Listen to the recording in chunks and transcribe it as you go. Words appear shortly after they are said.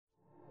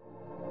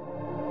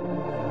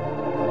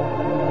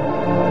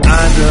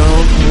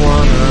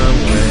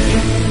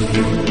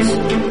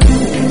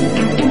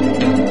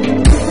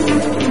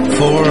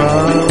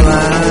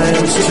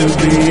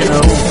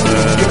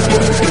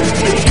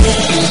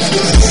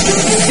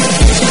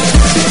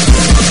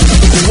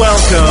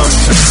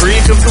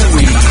Creek of the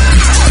Week.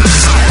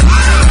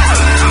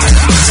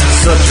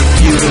 Such a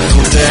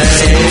beautiful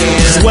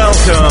day.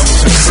 Welcome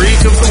to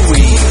Creek of the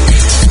Week.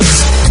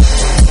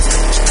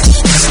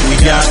 We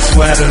got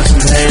sweaters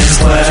and hand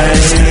play.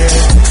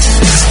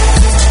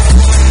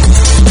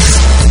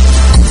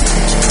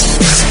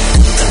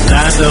 And I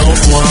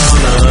don't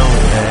wanna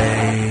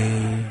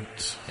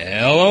wait.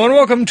 Hello and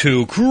welcome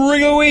to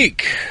Creek of the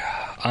Week.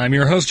 I'm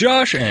your host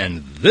Josh,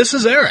 and this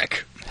is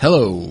Eric.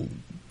 Hello,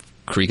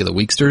 Creek of the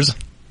Weeksters.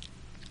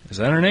 Is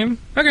that her name?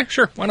 Okay,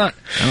 sure, why not?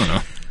 I don't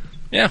know.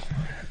 Yeah,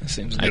 that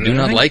seems good. I do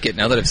not like it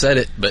now that I've said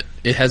it, but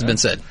it has been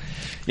said.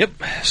 Yep,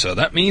 so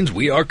that means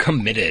we are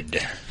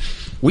committed.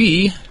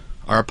 We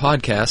are a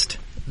podcast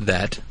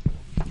that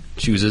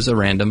chooses a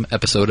random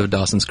episode of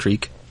Dawson's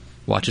Creek,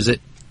 watches it,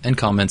 and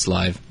comments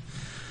live.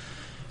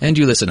 And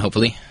you listen,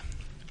 hopefully.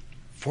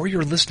 For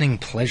your listening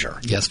pleasure.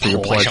 Yes, for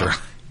your pleasure.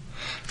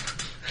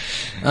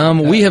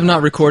 We have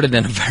not recorded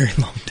in a very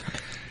long time.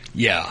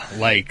 Yeah,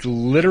 like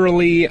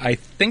literally, I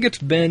think it's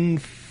been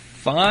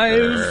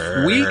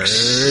 5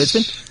 weeks. It's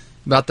been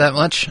about that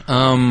much.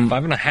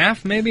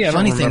 5.5, maybe? I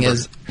don't remember. Funny thing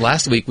is,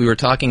 last week we were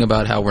talking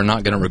about how we're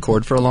not going to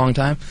record for a long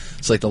time.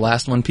 It's like the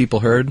last one people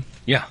heard.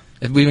 Yeah.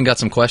 We even got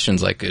some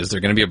questions like, is there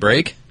going to be a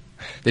break?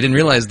 They didn't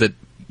realize that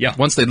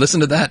once they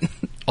listened to that,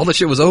 all the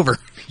shit was over.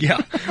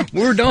 Yeah,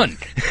 we're done.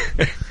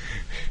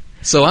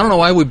 So I don't know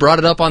why we brought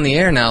it up on the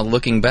air now,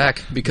 looking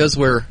back, because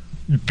we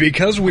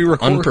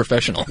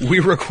unprofessional.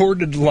 We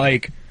recorded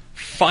like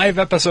 5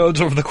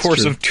 episodes over the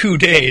course of 2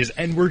 days,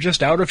 and we're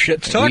just out of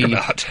shit to talk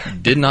about.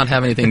 Did not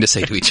have anything to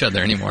say to each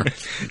other anymore.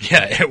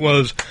 Yeah, it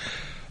was,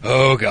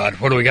 oh God,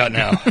 what do we got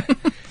now?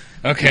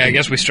 Okay, I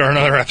guess we start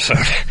another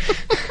episode.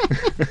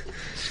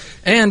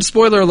 And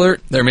spoiler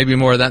alert, there may be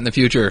more of that in the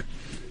future,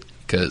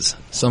 because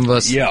some of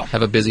us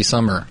have a busy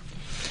summer.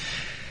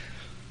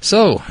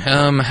 So,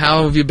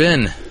 how have you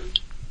been?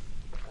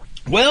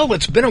 Well,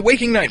 it's been a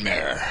waking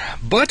nightmare,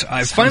 but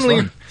I've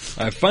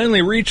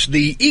finally reached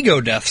the ego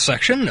death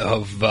section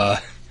of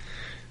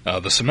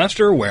the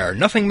semester where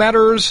nothing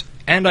matters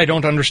and I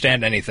don't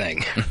understand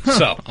anything.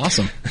 So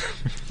awesome.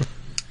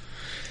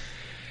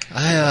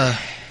 I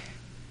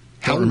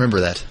don't remember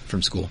that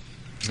from school.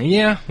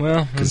 Yeah,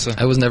 well,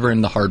 I was never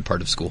in the hard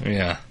part of school.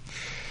 Yeah.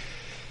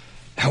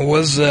 How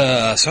was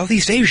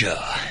Southeast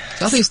Asia?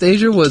 Southeast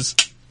Asia was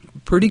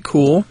pretty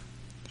cool.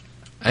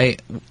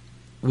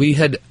 We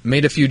had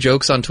made a few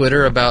jokes on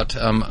Twitter about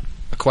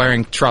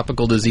acquiring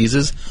tropical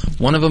diseases.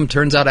 One of them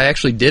turns out I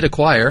actually did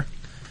acquire.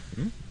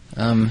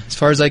 As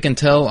far as I can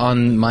tell,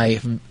 on my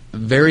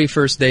very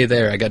first day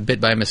there, I got bit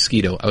by a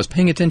mosquito. I was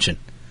paying attention.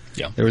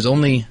 Yeah. There was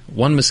only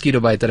one mosquito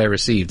bite that I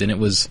received, and it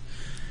was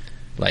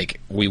like,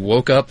 we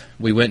woke up,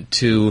 we went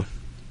to,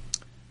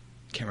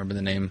 can't remember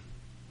the name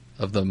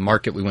of the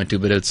market we went to,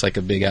 but it's like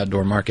a big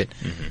outdoor market.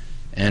 Mm-hmm.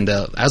 And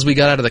as we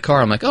got out of the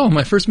car, I'm like, oh,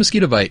 my first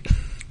mosquito bite.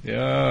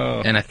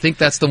 Yeah. And I think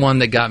that's the one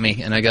that got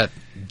me, and I got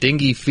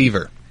dengue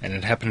fever. And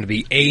it happened to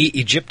be A.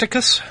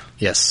 aegypticus?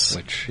 Yes.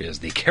 Which is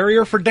the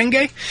carrier for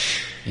dengue?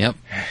 Yep.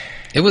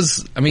 It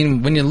was, I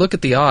mean, when you look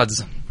at the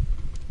odds,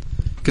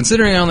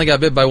 considering I only got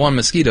bit by one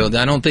mosquito,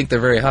 I don't think they're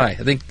very high.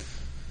 I think...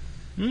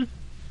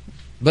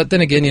 But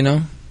then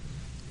again,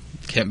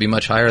 can't be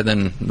much higher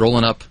than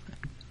rolling up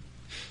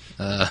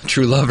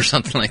True Love or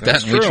something like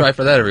that, and we try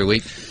for that every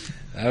week.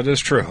 That is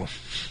true.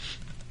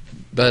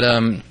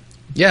 But,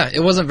 yeah, it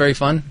wasn't very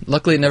fun.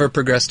 Luckily, it never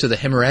progressed to the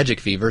hemorrhagic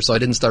fever, so I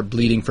didn't start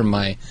bleeding from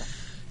my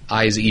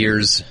eyes,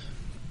 ears,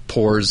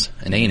 pores,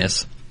 and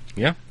anus.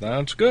 Yeah,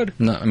 that's good.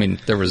 No, I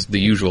mean, there was the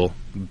usual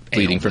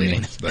bleeding from the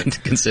anus,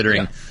 but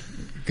considering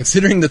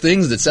the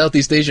things that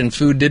Southeast Asian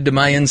food did to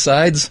my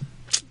insides,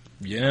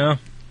 wouldn't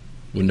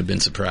have been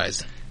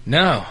surprised.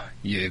 No,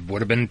 it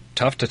would have been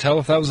tough to tell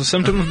if that was a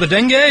symptom of the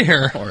dengue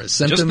or a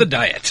symptom. Just the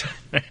diet.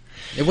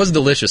 It was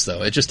delicious,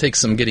 though. It just takes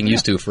some getting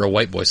used to for a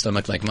white boy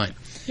stomach like mine.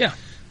 Yeah.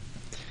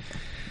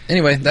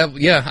 Anyway,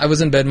 I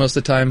was in bed most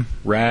of the time.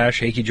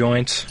 Rash, achy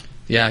joints.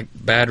 Yeah,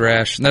 bad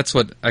rash. And that's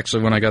what,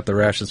 actually, when I got the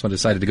rash, that's when I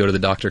decided to go to the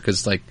doctor,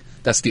 because, like,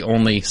 that's the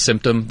only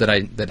symptom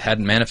that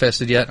hadn't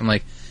manifested yet. I'm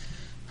like,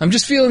 I'm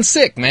just feeling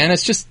sick, man.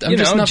 It's just, I'm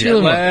just not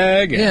feeling well. Jet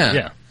lag.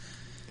 Yeah.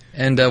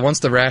 And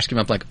once the rash came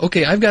up, like,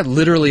 okay, I've got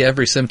literally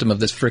every symptom of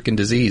this frickin'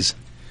 disease.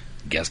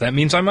 Guess that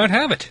means I might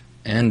have it.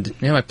 And,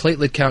 my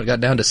platelet count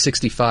got down to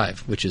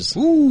 65, which is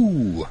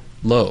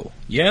low.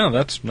 Yeah,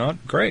 that's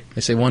not great.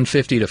 They say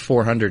 150 to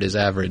 400 is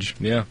average.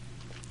 Yeah.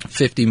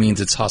 50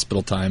 means it's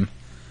hospital time.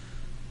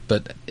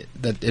 But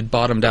it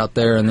bottomed out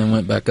there and then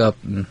went back up,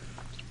 and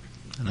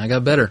I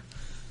got better.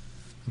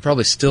 I'm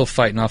probably still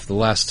fighting off the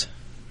last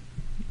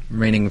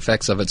remaining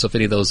effects of it, so if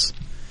any of those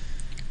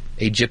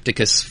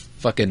aegypticus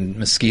fucking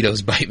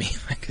mosquitoes bite me,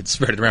 I could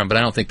spread it around, but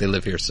I don't think they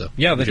live here, so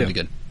yeah, they should do. Be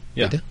good.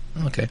 Yeah. They do?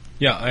 Oh, okay.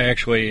 Yeah, I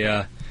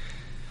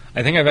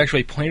think I've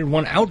actually pointed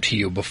one out to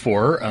you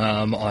before.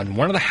 On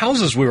one of the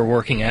houses we were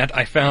working at,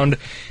 I found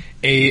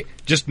a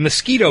just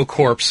mosquito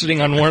corpse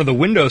sitting on one of the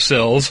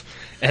windowsills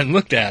and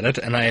looked at it,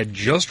 and I had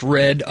just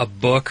read a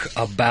book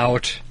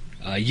about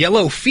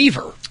yellow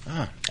fever.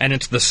 Ah. And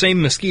it's the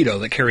same mosquito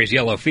that carries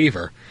yellow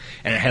fever,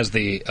 and it has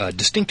the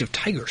distinctive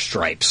tiger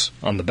stripes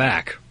on the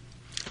back.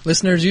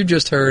 Listeners, you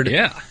just heard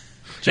Yeah.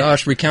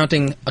 Josh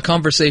recounting a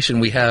conversation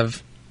we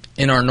have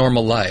in our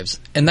normal lives,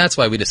 and that's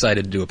why we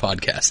decided to do a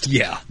podcast.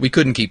 Yeah. We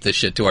couldn't keep this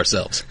shit to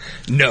ourselves.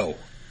 No.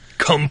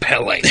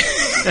 Compelling.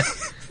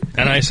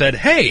 And I said,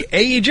 hey,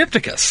 A.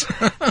 aegypticus.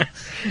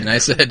 And I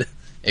said,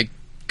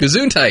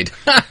 Gesundheit.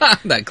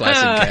 That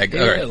classic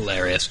gag. All right.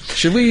 Hilarious.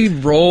 Should we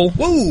roll?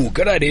 Whoa,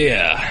 good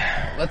idea.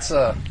 Let's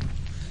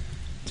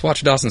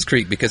watch Dawson's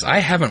Creek, because I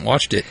haven't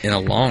watched it in a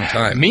long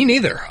time. Me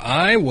neither.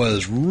 I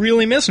was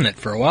really missing it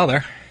for a while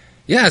there.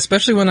 Yeah,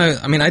 especially when I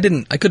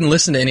couldn't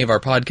listen to any of our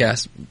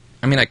podcasts.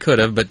 I mean, I could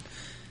have, but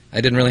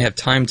I didn't really have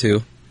time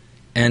to.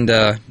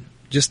 And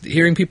just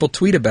hearing people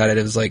tweet about it,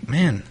 it was like,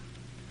 man,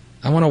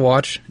 I want to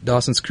watch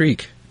Dawson's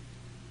Creek.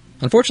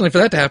 Unfortunately, for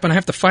that to happen, I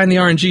have to find the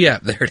RNG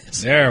app. There it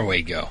is. There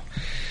we go.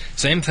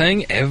 Same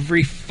thing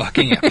every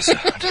fucking episode.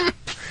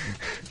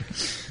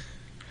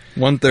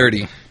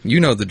 1:30. You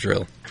know the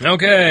drill.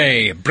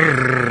 Okay.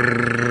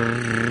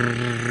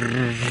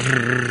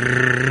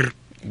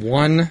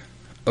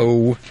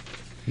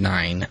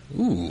 1:09.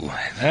 Ooh,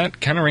 that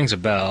kind of rings a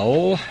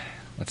bell.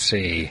 Let's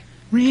see.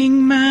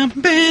 Ring my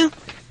bell.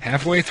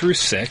 Halfway through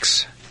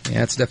 6.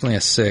 Yeah, it's definitely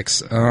a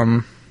 6.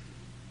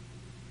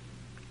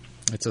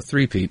 It's a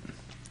 3-peat.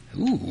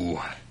 Ooh.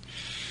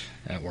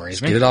 That worries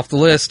Let's me. get it off the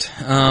list.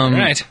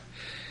 Right.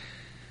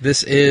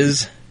 This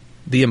is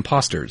The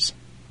Imposters.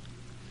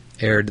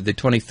 Aired the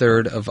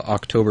 23rd of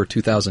October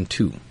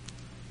 2002.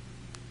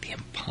 The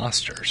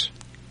Imposters.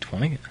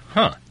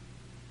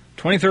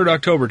 23rd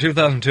October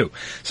 2002.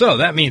 So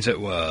that means it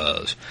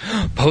was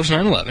post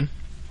 9/11,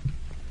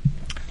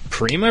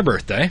 pre my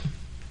birthday,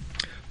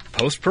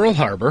 post Pearl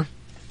Harbor,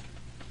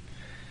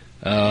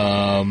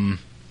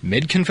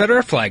 mid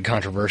Confederate flag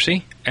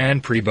controversy,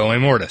 and pre Bowie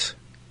Mortis.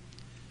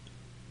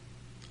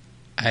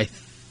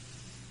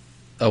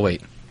 Oh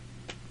wait,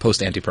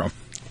 post anti-prom.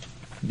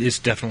 It's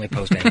definitely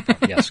post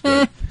anti-prom. Yes,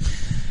 good.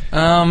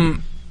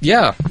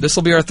 Yeah, this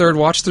will be our third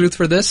watch through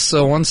for this.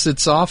 So once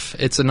it's off,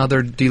 it's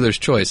another dealer's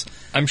choice.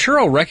 I'm sure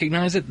I'll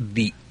recognize it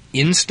the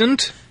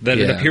instant that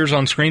it Yeah. appears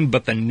on screen,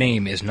 but the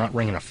name is not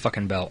ringing a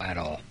fucking bell at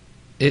all.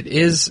 It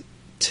is,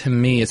 to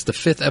me, it's the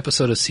 5th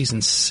episode of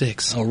season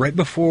 6. Oh, right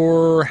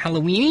before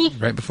Halloween?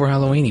 Right before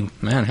Halloween.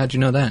 Man, how'd you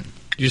know that?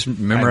 You just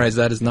memorize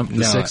that as the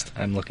 6th?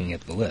 I'm looking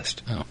at the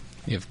list. Oh,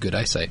 you have good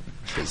eyesight,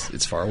 because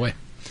it's far away.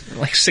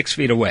 Like 6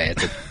 feet away.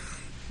 It's a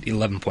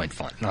 11-point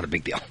font. Not a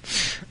big deal.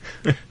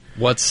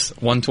 What's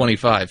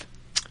 125?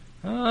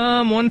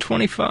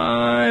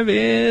 125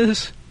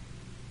 is...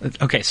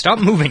 Okay, stop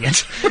moving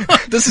it.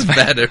 This is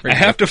bad at I radio.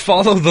 have to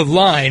follow the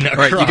line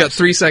across. All right, you got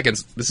 3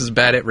 seconds. This is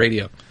bad at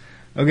radio.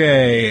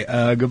 Okay,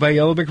 Goodbye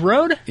Yellow Brick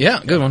Road? Yeah,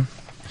 good one.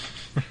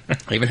 I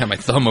even have my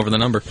thumb over the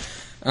number.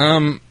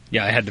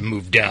 Yeah, I had to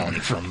move down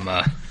from...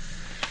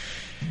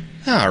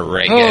 All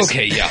right, guys.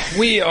 Okay, yeah.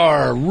 We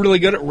are really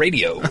good at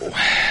radio.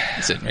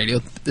 This isn't radio.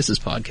 This is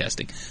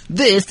podcasting.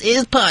 This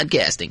is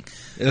podcasting.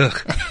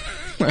 Ugh.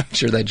 I'm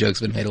sure that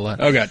joke's been made a lot.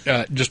 Oh,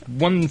 God. Just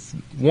one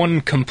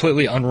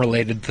completely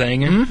unrelated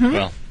thing. Mm-hmm.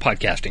 Well,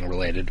 podcasting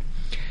related.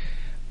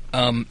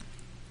 I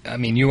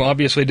mean, you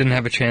obviously didn't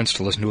have a chance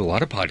to listen to a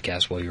lot of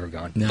podcasts while you were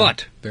gone. No,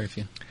 But very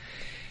few.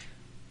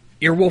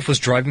 Earwolf was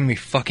driving me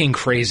fucking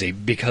crazy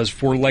because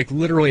for, like,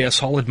 literally a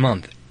solid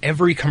month,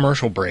 every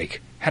commercial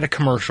break had a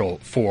commercial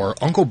for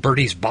Uncle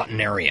Bertie's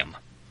Botanarium.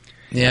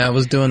 Yeah, I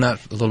was doing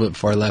that a little bit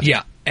before I left.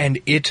 Yeah, and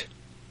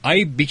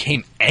I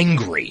became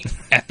angry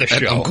at the At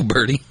show. Uncle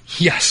Bertie.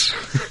 Yes.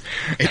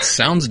 It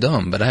sounds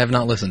dumb, but I have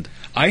not listened.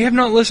 I have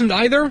not listened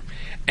either,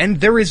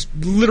 and there is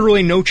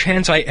literally no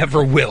chance I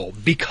ever will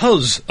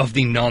because of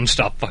the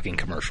non-stop fucking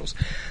commercials.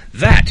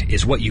 That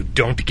is what you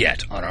don't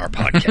get on our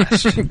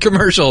podcast.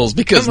 Commercials,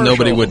 because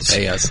nobody would Commercials.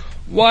 pay us.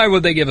 Why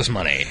would they give us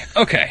money?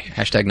 Okay.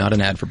 Hashtag not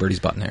an ad for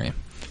Bertie's Botanarium.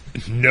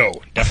 No,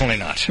 definitely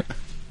not.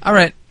 All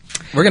right,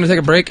 we're going to take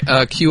a break.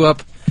 Cue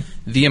up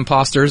The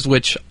Imposters,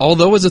 which,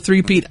 although it's a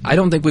 3-peat, I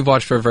don't think we've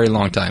watched for a very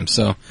long time.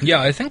 So,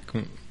 Yeah, I think...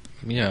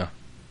 Yeah.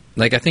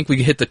 like, I think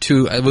we hit the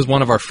 2. It was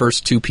one of our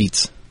first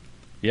 2-peats.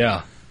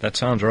 Yeah, that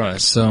sounds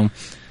right. So,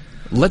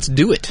 let's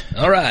do it.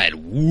 All right,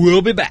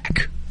 we'll be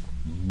back.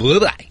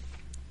 Bye-bye.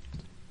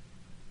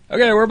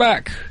 Okay, we're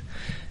back.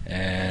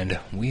 And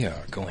we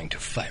are going to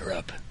fire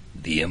up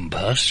The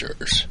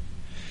Imposters.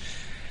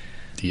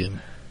 The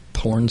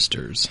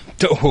Pornsters.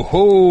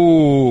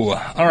 Oh,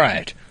 all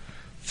right.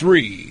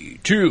 3,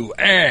 2,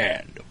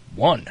 and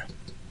 1.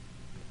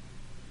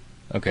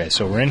 Okay,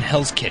 so we're in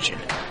Hell's Kitchen.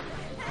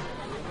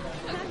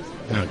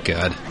 Oh,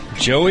 God.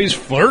 Joey's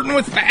flirting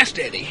with Fast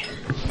Eddie.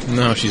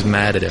 No, she's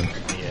mad at him.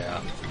 Yeah.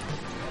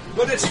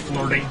 But it's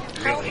flirting,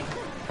 really.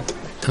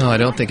 Oh, I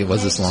don't think it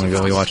was this long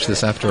ago we watched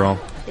this after all.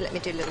 You let me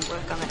do a little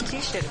work on that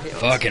t-shirt of yours.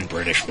 Fucking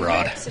British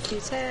broad. A few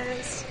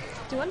tears.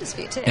 Do wonders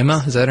for your tips.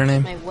 Emma, is that her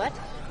name? My what?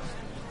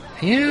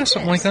 Yeah,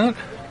 something like that.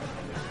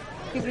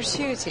 Your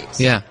gratuities.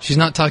 Yeah, she's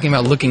not talking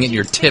about looking at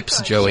your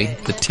tips, Joey.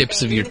 The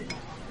tips of your...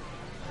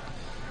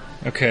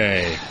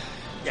 Okay.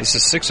 This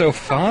is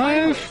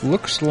 6:05.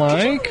 Looks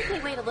like. Can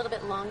we wait a little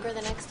bit longer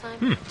the next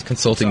time?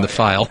 Consulting the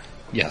file.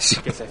 Yes.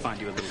 Guess I find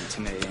you a little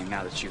intimidating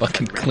now that you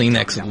Fucking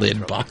Kleenex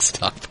lid box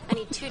top. I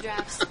need 2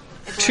 drafts.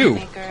 a Two.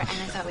 maker, and I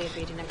thought we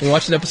agreed to number We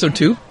watched an episode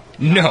 2?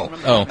 No.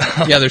 Oh,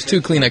 yeah, there's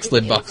 2 Kleenex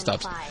lid box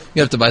tops.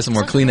 You have to buy some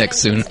more Kleenex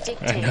soon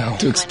I know.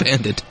 to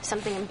expand it.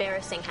 Something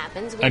embarrassing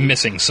happens. I'm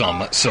missing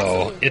some,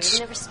 so we it's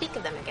never speak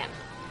of them again.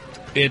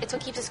 it It's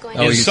what keeps us going.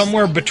 Oh, is you-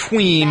 somewhere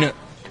between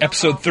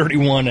episode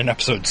 31 and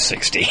episode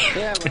 60.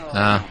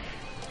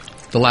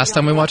 The last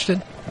time we watched it?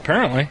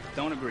 Apparently,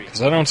 Don't agree.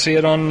 because I don't see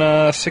it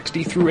on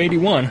 60 through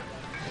 81.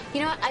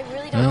 You know what? I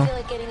really don't Well. feel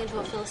like getting into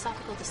a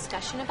philosophical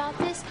discussion about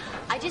this.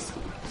 I just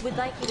would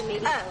like you to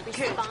maybe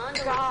respond.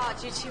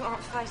 God, you two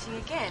aren't fighting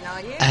again,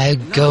 are you? Oh,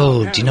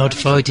 God, you're not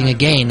fighting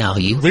again, are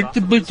you? Oh,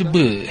 good. Because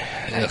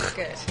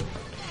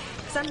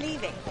I'm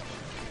leaving.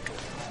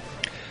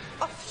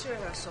 Off to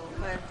rehearsal.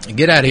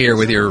 Get out of here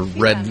with your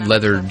red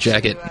leather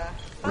jacket.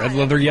 Red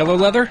leather, yellow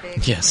leather?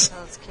 Yes.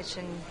 Hell's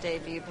Kitchen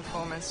debut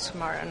performance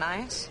tomorrow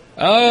night.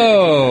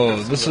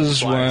 Oh, this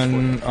is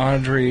when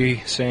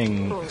Audrey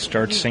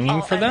starts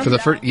singing for them? For the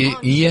first,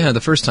 yeah,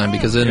 the first time,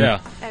 because then Yeah.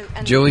 Oh,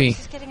 and Joey-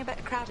 she's getting a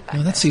better crowd back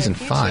No, that's there, season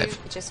so if you 5. two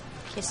could just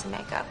kiss and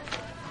make up.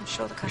 I'm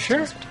sure the sure?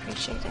 customers would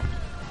appreciate it.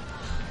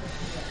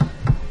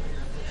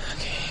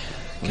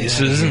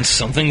 This isn't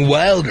something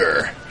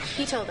wilder.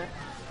 He told her.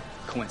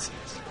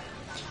 Coincidence.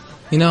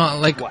 you know,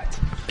 like, What?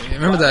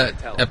 remember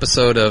that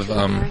episode of,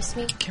 Embarrass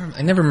me?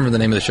 I never remember the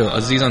name of the show,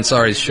 Aziz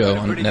Ansari's show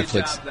on Pretty good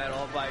Netflix, job that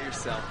all by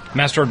yourself.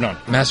 Master of None.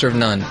 Master of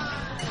None.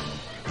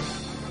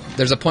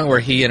 There's a point where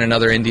he and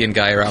another Indian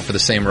guy are out for the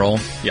same role,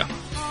 Yeah.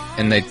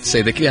 and they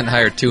say they can't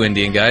hire 2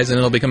 Indian guys, and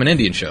it'll become an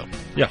Indian show.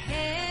 Yeah.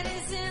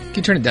 Can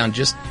you turn it down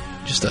just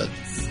a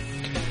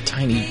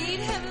tiny...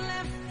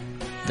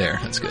 There,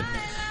 that's good.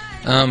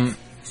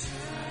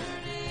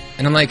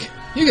 And I'm like,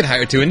 you could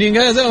hire 2 Indian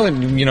guys? Oh,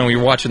 and you know,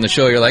 you're watching the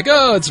show, you're like,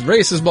 oh, it's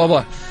racist, blah,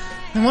 blah.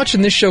 I'm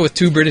watching this show with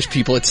 2 British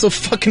people. It's so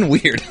fucking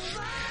weird.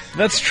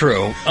 That's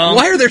true.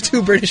 Why are there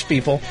 2 British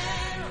people?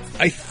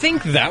 I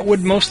think that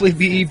would mostly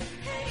be...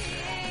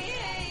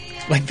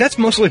 Like, that's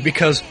mostly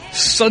because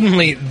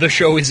suddenly the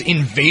show is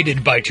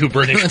invaded by 2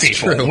 British That's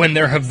people true. when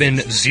there have been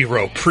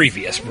 0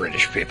 previous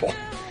British people.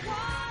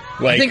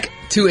 Like, I think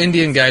 2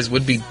 Indian guys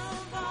would be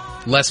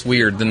less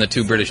weird than the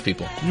 2 British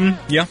people.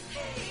 yeah.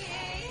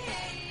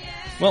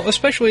 Well,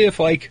 especially if,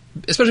 like...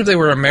 Especially if they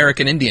were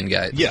American Indian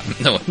guys. Yeah.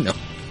 No.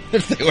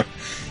 If they were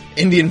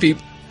Indian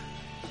people...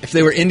 If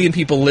they were Indian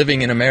people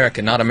living in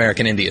America, not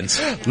American Indians.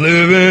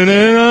 Living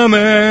in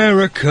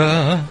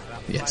America.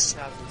 Yes.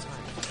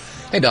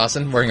 Hey,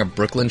 Dawson, wearing a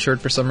Brooklyn shirt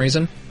for some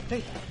reason.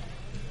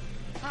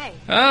 Hi.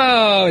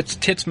 Oh, it's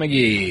Tits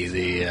McGee,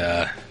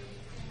 the,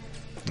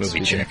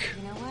 movie chick.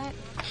 You know what?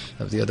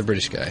 Of the other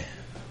British guy.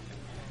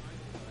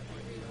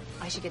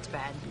 I should get to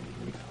bed.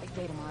 Like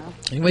day tomorrow.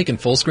 Are you making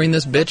full screen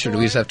this bitch, or do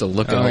we just have to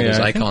look at Oh, all yeah, those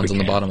I think icons we on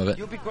the can. bottom of it?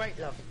 You'll be great,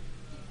 love.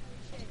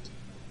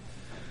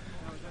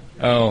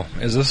 Oh,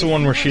 is this the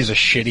one where she's a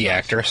shitty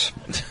actress?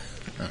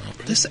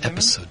 This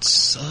episode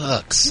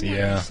sucks.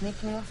 Yeah.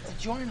 Sneaking off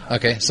to join her.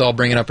 Okay, so I'll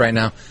bring it up right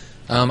now.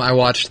 I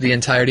watched the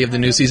entirety of the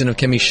new season of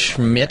Kimmy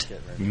Schmidt,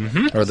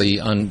 or the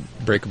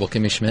Unbreakable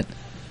Kimmy Schmidt.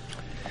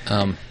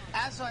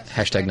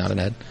 Hashtag not an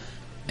ad.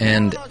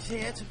 And,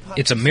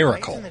 It's a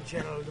miracle.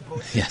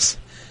 yes.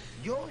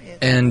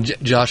 And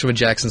Joshua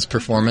Jackson's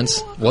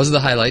performance was the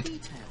highlight.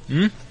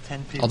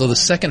 Although the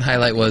second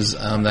highlight was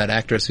that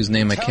actress whose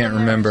name I can't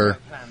remember,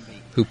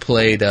 who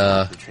played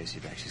Tracy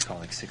back. She's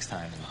called like 6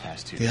 times in the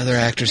past 2 the other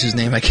actress whose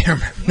name I can't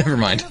remember. Never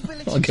mind.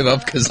 I'll give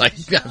up because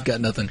I've got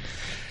nothing.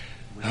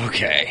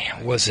 Okay,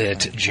 was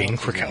it Jane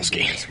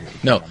Krakowski?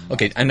 No.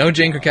 Okay, I know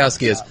Jane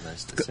Krakowski is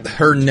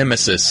her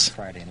nemesis,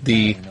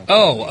 the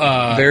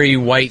Oh, very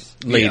white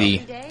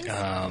lady,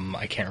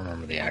 I can't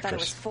remember the I thought it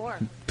was actress. 4.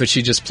 but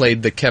she just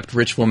played the kept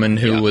rich woman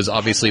who Yeah. was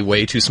obviously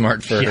way too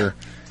smart for her.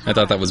 I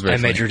thought that was very I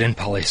funny. majored in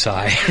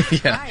poli-sci.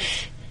 Yeah.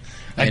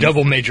 I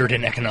double majored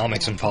in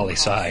economics and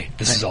poli-sci.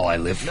 This is all I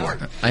live for.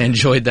 I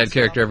enjoyed that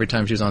character every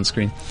time she was on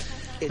screen.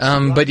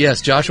 But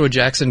yes, Joshua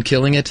Jackson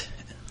killing it.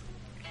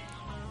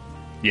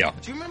 Yeah.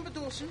 Do you remember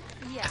Dawson?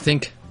 I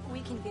think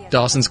We can be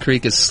Dawson's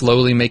Creek is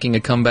slowly making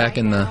a comeback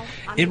in the...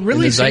 It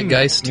really the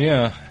zeitgeist?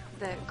 Yeah.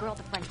 the girl at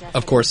the front desk.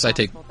 Of course, I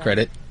take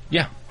credit.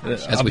 Yeah. we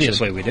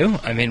Obviously we do.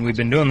 I mean, we've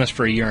been doing this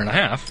for a year and a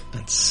half.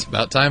 It's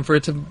about time for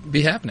it to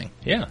be happening.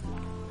 Yeah.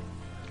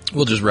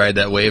 We'll just ride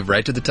that wave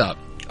right to the top.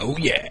 Oh,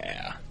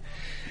 yeah.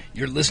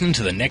 You're listening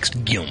to the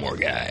next Gilmore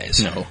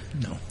Guys. No,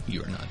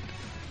 you are not.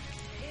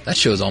 That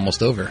show's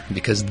almost over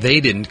because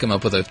they didn't come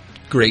up with a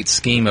great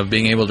scheme of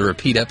being able to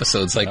repeat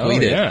episodes like Oh, we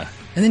did. yeah.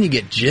 And then you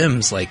get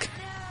gems like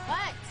What?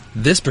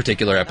 this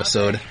particular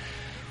episode.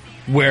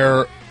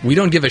 Where, We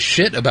don't give a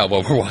shit about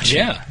what we're watching.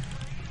 yeah.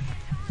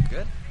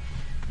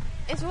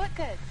 Is what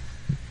good?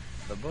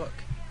 The book.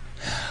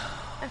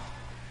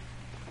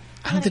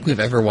 I don't think we've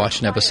ever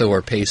watched an episode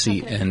where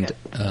Pacey and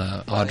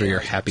Audrey are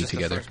happy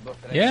together.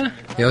 Yeah.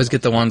 You always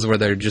get the ones where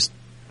they're just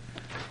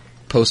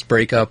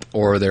post-breakup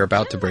or they're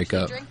about to break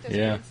up.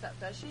 Yeah.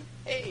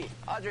 Hey,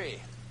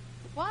 Audrey.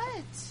 What?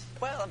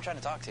 Well, I'm trying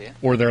to talk to you.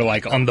 Or they're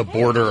like on the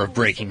border of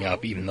breaking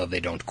up, even though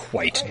they don't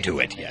quite do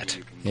it yet.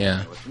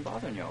 Yeah. What's been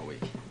bothering you all week?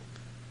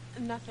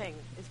 Nothing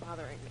is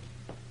bothering me.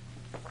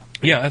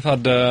 Yeah, I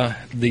thought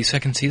the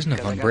second season of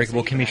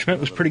Unbreakable Kimmy Schmidt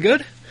was pretty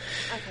good.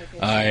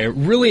 I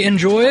really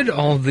enjoyed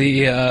all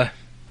the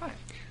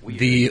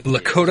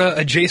Lakota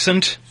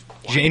adjacent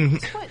Jane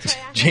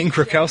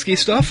Krakowski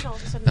stuff.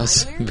 That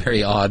was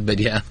very odd, but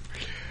yeah.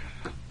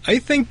 I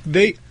think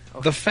the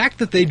fact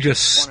that they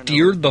just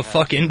steered the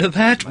fuck into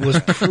that was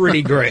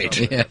pretty great.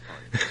 Yeah.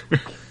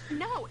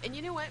 No, and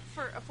you know what?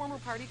 For a former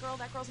party girl,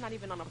 that girl's not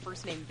even on a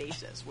first-name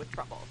basis with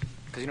trouble.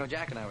 Because,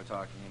 Jack and I were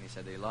talking, and he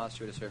said they lost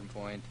you at a certain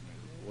point, and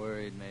he was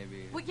worried,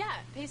 maybe. Well, yeah,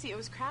 Pacey, it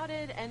was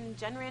crowded, and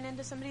Jen ran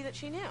into somebody that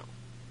she knew.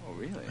 Oh,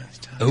 really?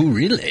 Oh,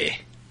 really?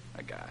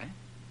 A guy?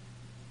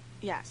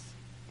 Yes.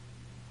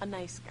 A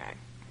nice guy.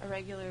 A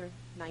regular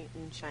knight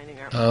in shining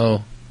armor.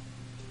 Oh.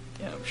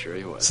 Yeah, I'm sure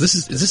he was. So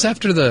is this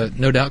after the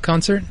No Doubt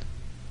concert?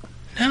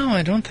 No,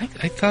 I don't think.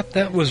 I thought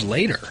that was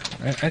later.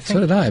 I think, So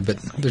did I, but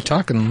they're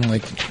talking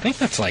like... I think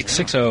that's like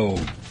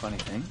 609 Funny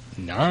thing.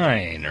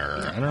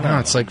 or I don't know. No,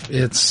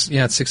 it's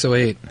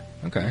 608.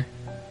 Okay.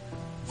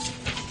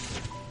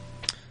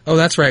 Oh,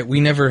 that's right.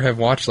 We never have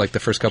watched like the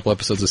first couple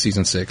episodes of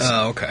season 6.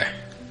 Oh, okay.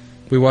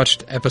 We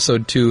watched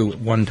episode 2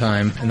 one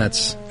time, and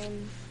that's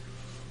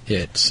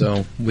it.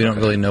 So we don't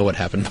really know what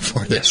happened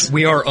before this.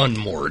 We are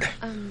unmoored.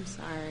 I'm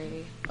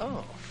sorry.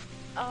 Oh.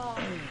 Oh.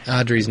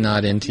 Audrey's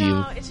not into No,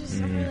 you. it's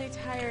just I'm really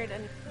tired,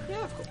 and...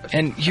 Yeah, of course.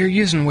 And you're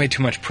using way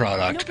too much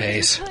product, No, but you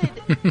Pace.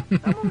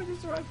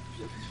 could.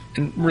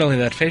 And really,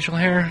 that facial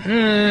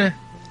hair?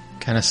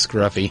 Kind of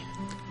scruffy.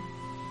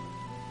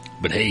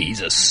 But hey,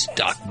 he's a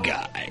stock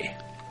guy.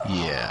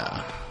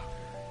 Yeah.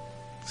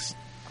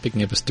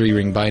 Picking up his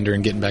 3-ring binder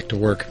and getting back to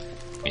work.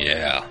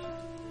 Yeah.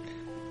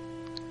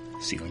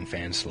 Ceiling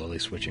fan slowly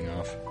switching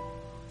off.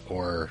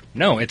 Or,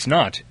 no, it's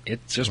not.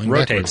 It just Going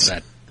rotates backwards.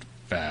 that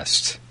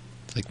fast.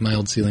 It's like my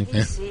old ceiling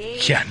fan.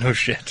 Yeah, no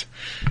shit.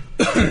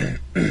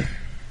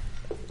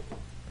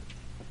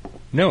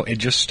 No, it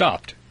just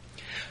stopped.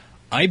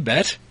 I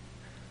bet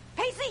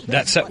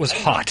that set was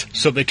hot,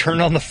 so they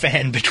turned on the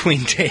fan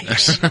between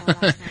takes.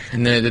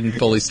 And then it didn't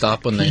fully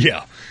stop when they...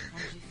 Yeah.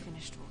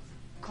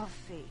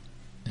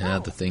 Yeah,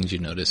 the things you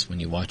notice when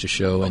you watch a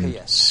show in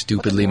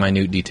stupidly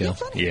minute detail.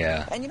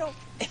 Yeah. And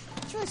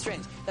it's really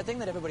strange. That thing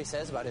that everybody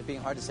says about it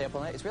being hard to stay up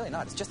all night, it's really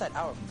not. It's just that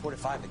hour from 4 to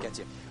 5 that gets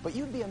you. But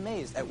you'd be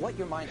amazed at what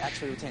your mind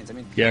actually retains. I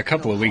mean, Yeah, a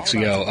couple of weeks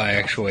ago, I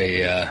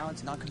actually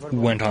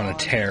went on a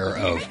tear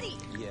of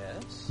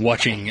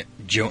watching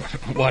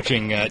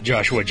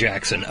Joshua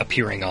Jackson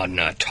appearing on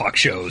talk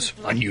shows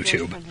on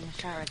YouTube.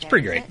 It's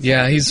pretty great.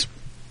 Yeah, he's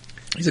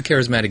a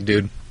charismatic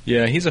dude.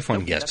 Yeah, he's a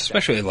fun guest,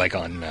 especially like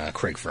on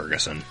Craig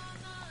Ferguson.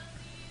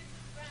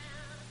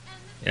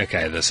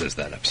 Okay, this is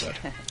that episode.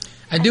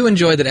 I do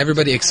enjoy that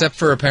everybody, except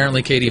for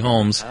apparently Katie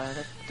Holmes,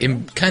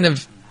 kind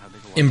of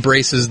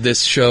embraces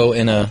this show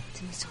in a,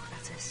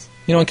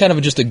 in kind of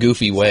just a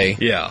goofy way.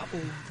 Yeah.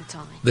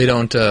 They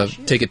don't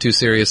take it too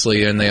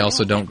seriously, and they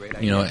also don't,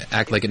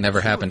 act like it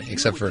never happened,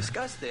 except for...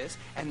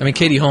 I mean,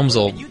 Katie Holmes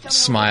will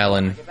smile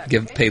and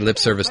pay lip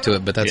service to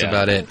it, but that's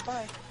about it.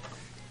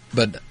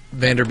 But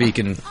Vanderbeek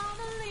and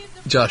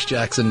Josh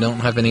Jackson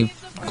don't have any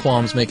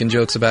qualms making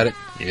jokes about it.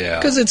 Yeah.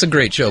 Because it's a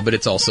great show, but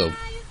it's also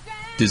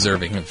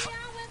deserving of...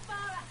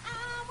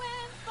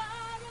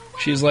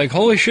 She's like,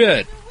 holy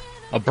shit,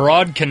 a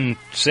broad can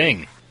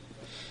sing.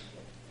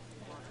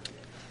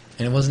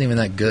 And it wasn't even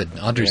that good.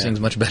 Audrey sings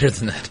much better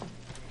than that.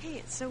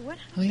 Hey, so what?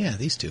 Oh yeah,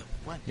 these two.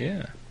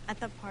 Yeah. At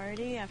the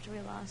party after we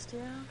lost you?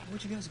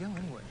 Where'd you guys go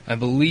anyway? I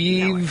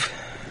believe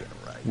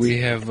we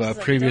have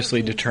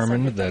previously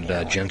determined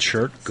that Jen's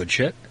shirt, good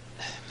shit.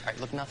 Alright,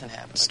 look, nothing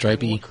happened.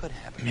 Stripey. What could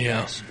happen?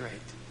 Yeah. Straight.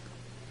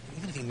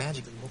 Even if he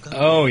magically woke up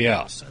Oh,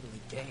 yeah. suddenly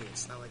gay,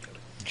 it's not like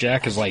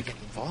Jack is like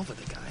involved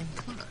with the guy.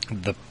 Come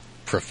on. the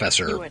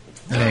professor. Oh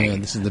yeah,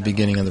 this is the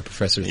beginning of the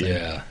professor thing.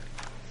 Yeah.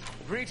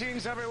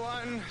 Greetings,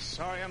 everyone.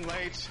 Sorry I'm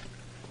late.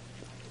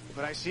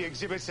 But I see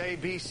exhibits A,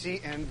 B, C,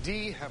 and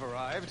D have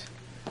arrived.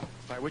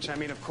 By which I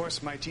mean, of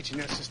course, my teaching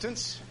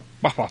assistants.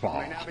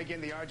 I now begin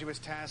the arduous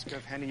task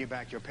of handing you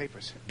back your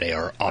papers. They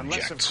are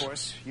Unless, objects. of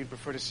course, you'd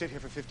prefer to sit here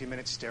for 50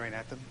 minutes staring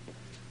at them,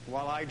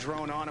 while I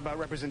drone on about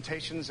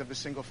representations of the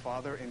single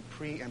father in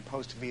pre- and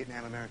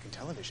post-Vietnam American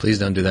television. Please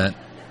don't do that.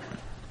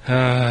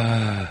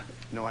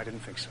 No, I didn't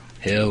think so.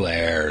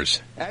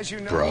 Hilairs. As you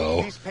know,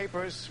 Bro. these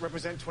papers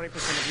represent 20%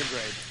 of your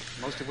grade,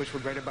 most of which were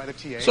graded by the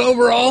TA. So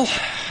overall,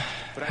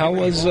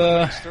 how's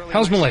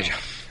Malaysia?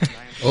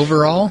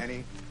 Overall,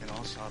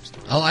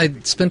 I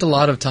spent a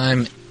lot of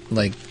time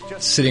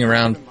sitting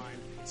around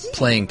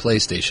playing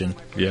PlayStation.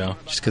 Yeah.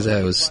 Just because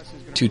I was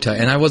too tired,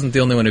 and I wasn't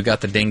the only one who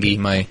got the dengue.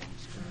 My,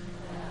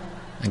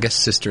 I guess,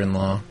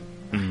 sister-in-law.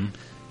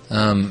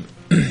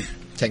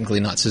 Technically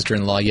not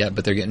sister-in-law yet,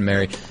 but they're getting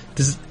married.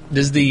 Does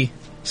the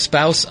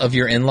spouse of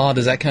your in-law,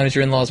 does that count as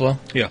your in-law as well?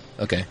 Yeah.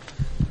 Okay.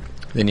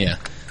 Then yeah.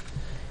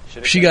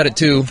 She got it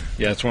too.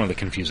 Yeah, it's one of the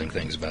confusing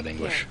things about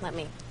English. Let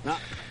me. No,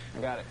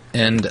 I got it.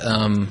 And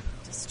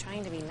Just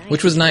trying to be nice.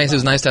 Which was nice. It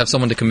was nice to have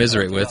someone to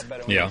commiserate with.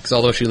 Yeah. Because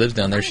although she lives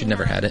down there, she'd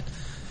never had it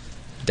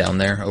down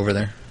there, over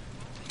there.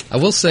 I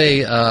will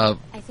say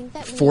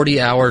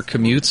 40-hour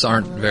commutes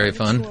aren't very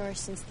fun.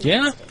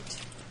 Yeah?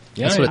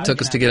 That's what it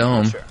took us to get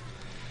home.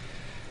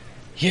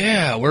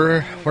 Yeah,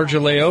 where'd you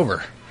lay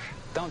over?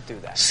 Don't do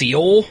that.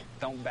 Seoul?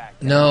 Don't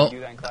back. No,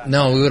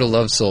 we would have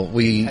loved Seoul.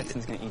 We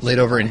laid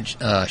over in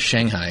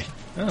Shanghai.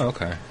 Oh,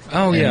 okay.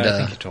 Oh, yeah, And, I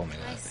think you told me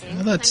that.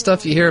 All that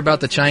stuff you hear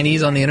about the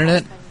Chinese on the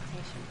internet?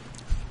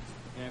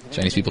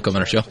 Chinese people come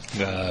on our show?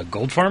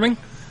 Gold farming?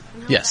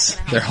 Yes,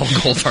 they're all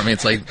gold farming.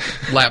 It's like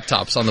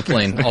laptops on the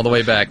plane all the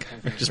way back,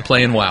 just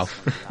playing WoW.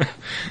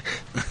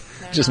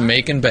 Just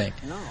making bank.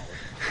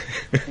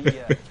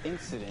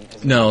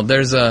 No,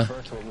 there's some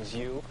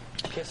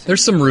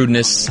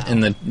rudeness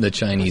in the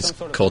Chinese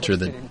culture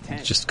that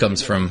just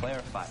comes from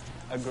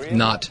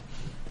not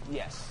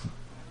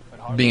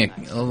being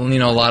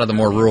a lot of the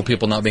more rural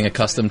people not being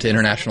accustomed to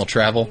international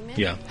travel.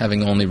 Yeah.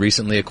 Having only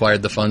recently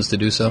acquired the funds to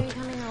do so.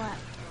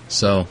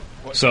 So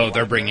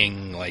they're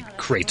bringing, like,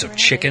 crates of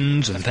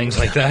chickens and things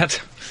like that?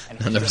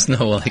 And there was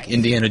no, like,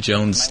 Indiana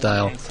Jones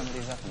style.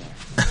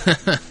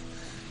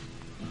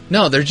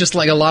 No, there's just,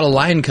 like, a lot of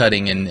line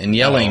cutting and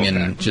yelling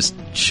and just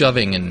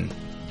shoving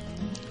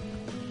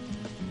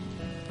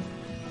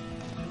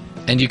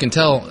and you can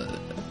tell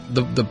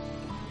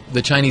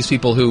the Chinese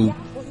people who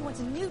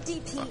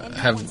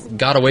have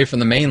got away from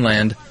the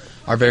mainland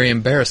are very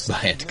embarrassed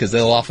by it, because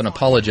they'll often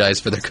apologize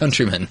for their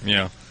countrymen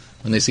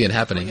when they see it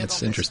happening.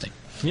 It's interesting.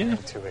 Yeah,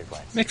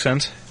 makes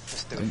sense.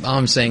 All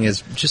I'm saying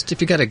is, just if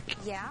you got to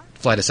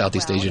fly to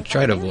Southeast Asia,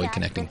 try to avoid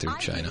connecting through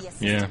China.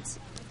 Yeah.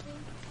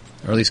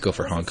 Or at least go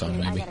for Hong Kong,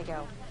 maybe.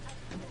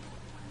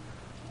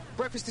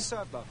 Breakfast is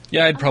served, love.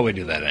 Yeah, I'd probably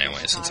do that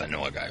anyway, since I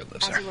know a guy who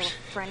lives As there. your little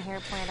friend here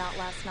pointed out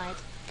last night,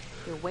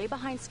 you're way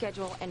behind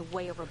schedule and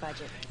way over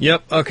budget.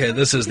 Yep, okay,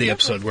 this is the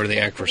episode where the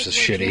actress is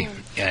shitty,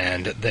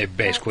 and they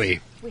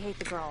basically We hate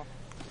the girl.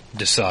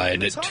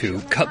 decide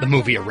to cut the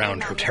movie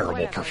around her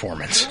terrible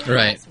performance.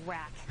 Right.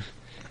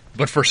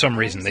 But for some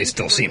reason, they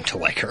still seem to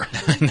like her.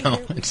 I know.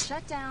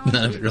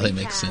 None of it really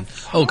makes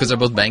sense. Oh, because they're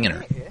both banging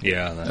her.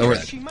 Yeah,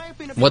 that's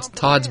right. What's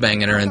Todd's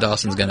banging her, and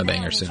Dawson's going to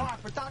bang her soon.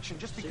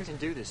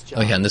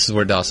 Oh, yeah, and this is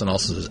where Dawson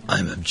also says,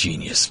 I'm a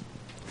genius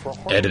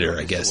editor,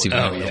 I guess, even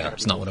though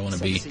it's not what I want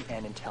to be.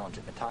 And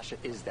intelligent. Natasha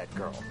is that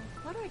girl.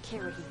 Why do I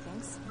care what he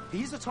thinks?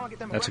 He's the target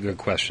demographic. That's a good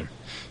question.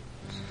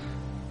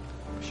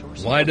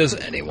 Why does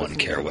anyone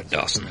care what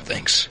Dawson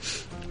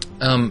thinks?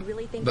 You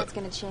really think that's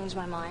going to change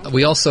my mind?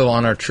 We also,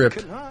 on our trip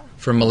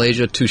from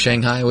Malaysia to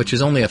Shanghai, which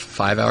is only a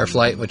 5-hour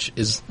flight, which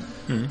is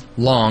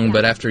long,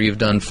 but after you've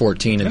done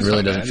 14, it That's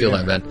really not doesn't bad, feel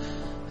yeah. that bad.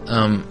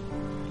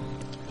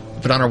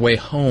 But on our way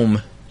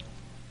home,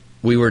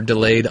 we were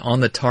delayed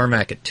on the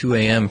tarmac at 2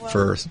 a.m.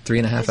 for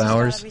 3.5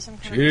 hours.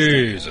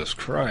 Jesus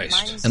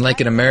Christ. And like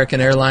an American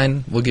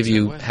airline, we'll give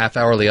you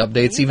half-hourly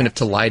updates, even if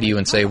to lie to you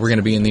and say, we're going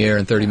to be in the air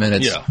in 30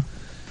 minutes. Yeah.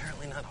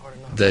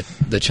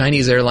 The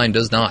Chinese airline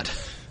does not.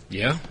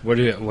 Yeah?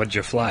 What'd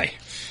you fly?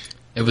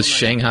 It was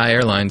Shanghai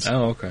Airlines.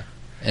 Oh, okay.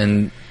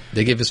 And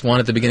they gave us one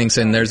at the beginning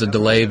saying there's a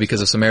delay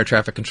because of some air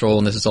traffic control,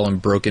 and this is all in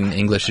broken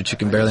English that you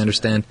can barely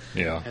understand.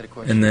 Yeah.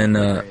 And then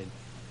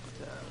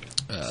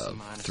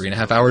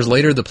 3.5 hours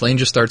later, the plane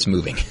just starts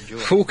moving.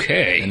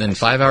 Okay. And then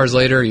 5 hours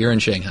later, you're in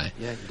Shanghai.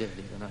 Yeah, you did it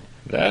the other night.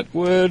 That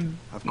would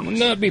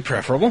not be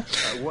preferable.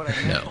 What I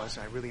meant No. was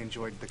I really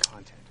enjoyed the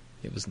content.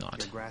 It was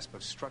not. Your grasp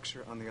of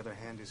structure, on the other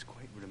hand, is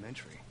quite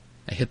rudimentary.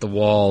 I hit the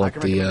wall I at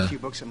can recommend a the few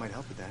books that might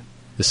help with that.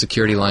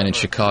 security line in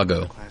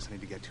Chicago,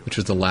 which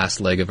was the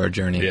last leg of our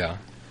journey. Yeah.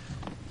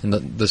 And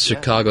the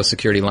Chicago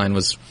security line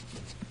was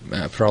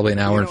probably an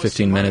hour and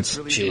 15 minutes.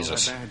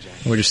 Jesus.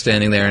 We're just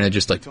standing there, and it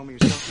just like,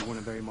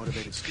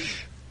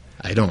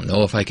 I don't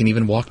know if I can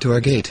even walk to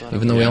our gate,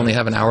 even though we only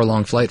have an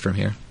hour-long flight from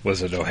here.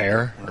 Was it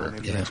O'Hare?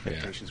 Yeah.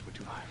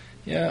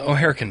 Yeah,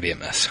 O'Hare can be a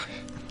mess.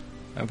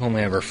 I've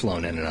only ever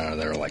flown in and out of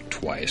there like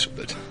twice,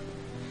 but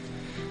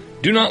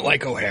do not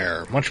like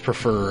O'Hare. Much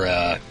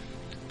prefer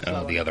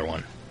the other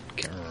one.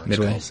 Can't remember what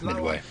Midway? it's called.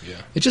 Midway,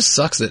 yeah. It just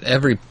sucks that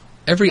every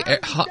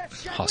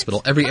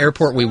hospital, every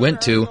airport we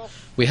went to,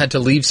 we had to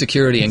leave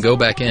security and go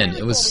back in.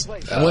 It was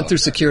I went through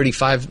security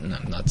that's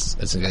an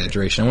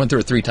exaggeration. I went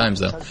through it 3 times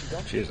though.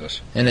 Jesus.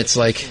 And it's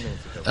like,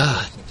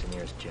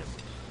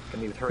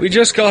 we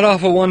just got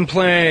off of one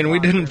plane. We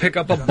didn't pick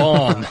up a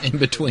bomb. in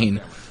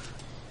between.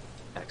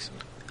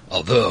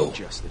 Although,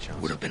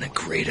 would have been a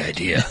great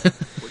idea. What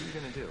are you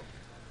going to do?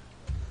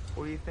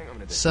 What do you think I'm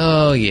going to do?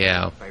 So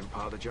yeah, Favorite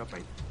part of the job?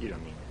 You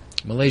don't mean it.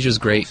 Malaysia's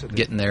great.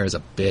 Getting there is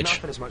a bitch.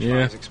 Nothing as much fun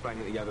as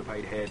explaining that the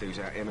overpaid hairdos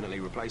are eminently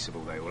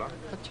replaceable, they all are.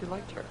 But you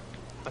liked her.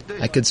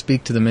 I could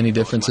speak to the many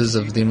differences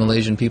of the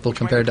Malaysian people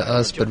compared to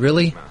us, but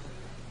really,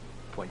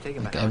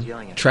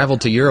 I've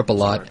traveled to Europe a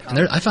lot,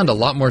 and I found a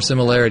lot more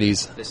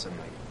similarities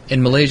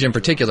in Malaysia in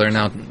particular.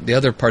 Now, the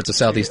other parts of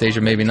Southeast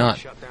Asia maybe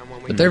not,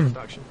 but they're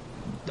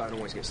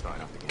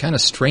kind of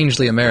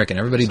strangely American.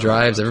 Everybody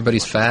drives,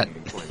 everybody's fat.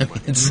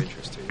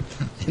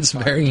 It's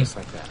very...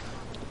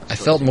 I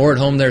felt more at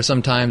home there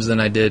sometimes than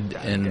I did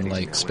in,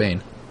 like,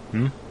 Spain.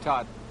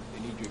 Todd,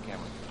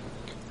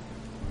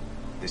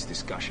 This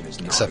discussion is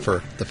not... Except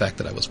for the fact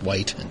that I was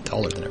white and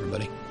taller than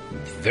everybody.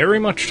 Very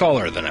much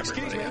taller than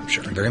everybody, I'm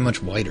sure. And very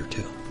much whiter,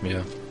 too.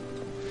 Yeah.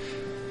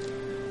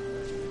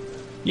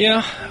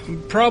 Yeah,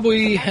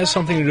 probably has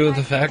something to do with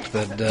the fact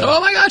that... oh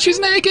my god, she's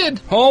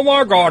naked! Oh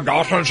my god,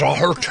 Dawson's a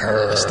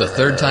hurter! It's the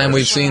third time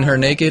we've seen her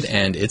naked,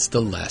 and it's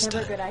the last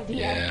time.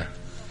 Yeah.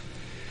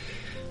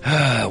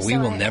 We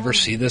will never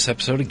see this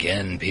episode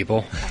again,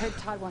 people. I heard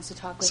Todd wants to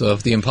talk with So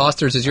if The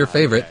Imposters is your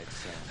favorite...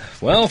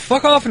 Well,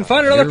 fuck off and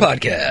find another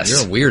podcast.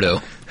 You're a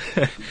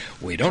weirdo.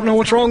 We don't know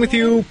what's wrong with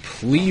you.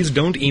 Please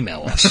don't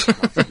email us.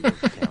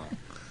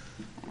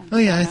 Oh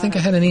yeah, I think I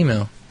had an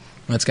email.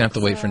 That's gonna have to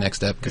wait for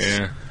next ep.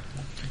 Yeah.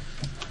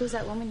 Who's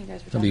that woman you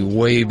guys were I'll talking be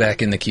way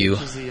back in the queue.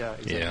 She's the Yeah.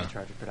 executive in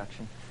charge of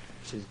production.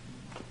 She's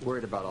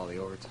worried about all the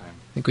overtime.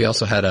 I think we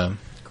also had a...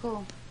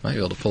 Cool. Might be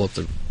able to pull up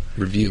the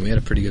review. We had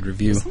a pretty good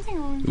review. Is something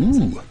wrong with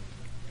Ooh.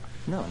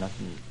 No,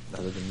 nothing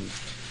other than you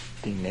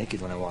being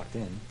naked when I walked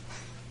in.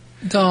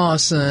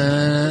 Dawson,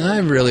 I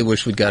really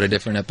wish we'd got a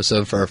different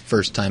episode for our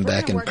first time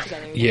back in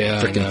Yeah,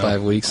 freaking I know.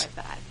 5 weeks.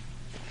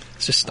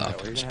 Let's just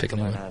stop. We're Just gonna pick have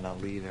to one. learn how to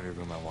not leave every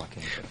room I walk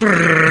in.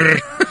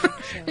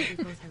 So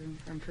we both have room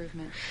for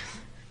improvement.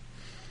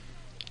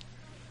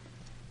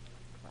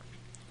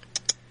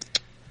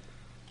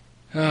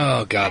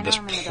 Oh god, this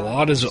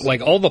plot is...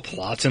 Like, all the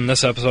plots in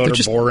this episode There are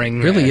just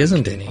boring. really and-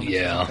 isn't any.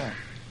 Yeah.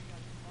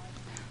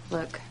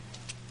 Look,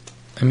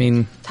 I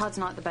mean, Todd's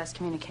not the best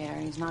communicator.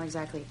 He's not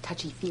exactly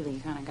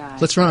touchy-feely kind of guy.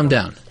 let's run him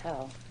down.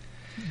 Tell.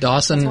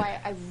 Dawson That's why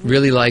I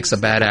really likes a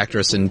bad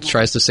actress and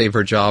tries to save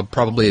her job,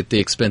 probably at the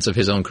expense of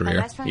his own My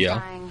career. best friend's Yeah.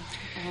 dying,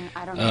 and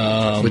I don't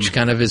know. Which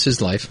kind of is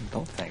his life.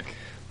 Don't think.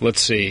 Let's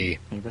see.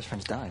 When your best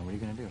friend's dying, what are you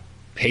going to do?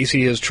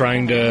 Pacey is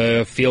trying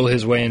to feel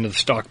his way into the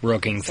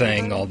stockbroking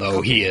thing,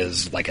 although he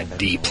is like a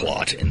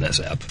D-plot in this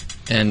ep.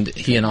 And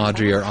he and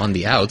Audrey are on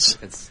the outs.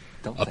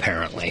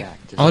 Apparently.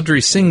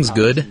 Audrey sings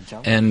good,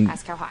 and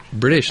Ask how high.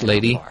 British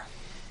lady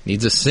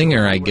needs a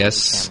singer, I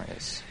guess. Camera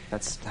is.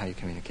 That's how you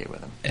communicate with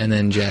him. And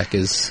then Jack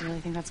is You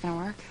really think that's going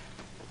to work?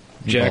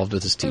 Jack- involved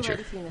with his teacher.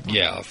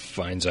 Yeah,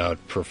 finds out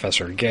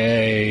Professor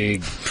Gay.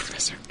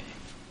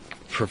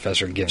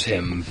 Professor gives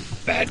him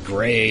bad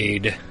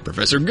grade.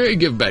 Professor Gay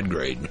give bad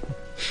grade.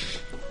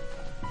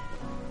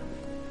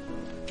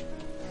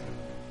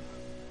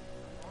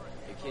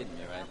 You're kidding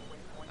me, right?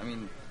 I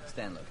mean,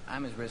 Stan, look,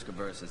 I'm as risk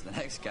averse as the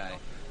next guy.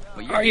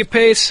 But Are you,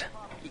 Pace?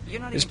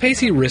 You're not Is even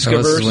Pacey risk Oh,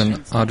 this is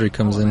averse? when Audrey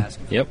comes in.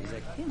 Yep.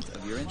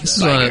 This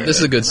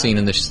is a good scene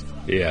in this.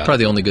 Yeah.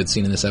 Probably the only good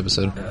scene in this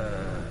episode.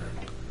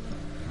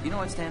 You know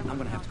what, Stan? I'm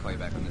going to have to call you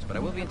back on this, but I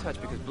will be in touch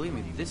because, believe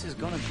me, this is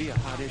going to be a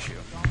hot issue.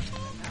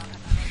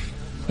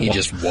 He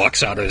just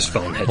walks out of his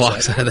phone headset.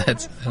 Walks out of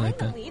that. I like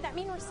that. Finally, that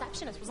mean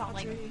receptionist was all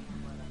like,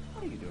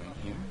 What are you doing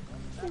here?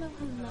 hello,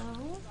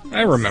 hello.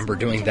 I remember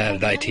doing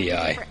that at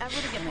ITI. Forever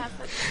to get past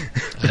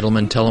this.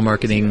 Idleman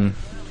Telemarketing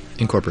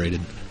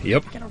Incorporated.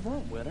 Yep. Get a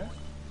room with her.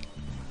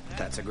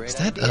 That's a great Is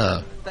that,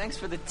 idea. Thanks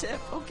for the tip.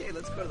 Okay,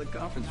 let's go to the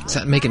conference room. Is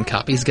that making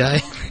copies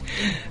guy?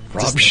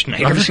 Rob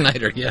Schneider. Rob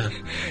Schneider, yeah.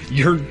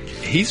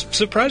 He's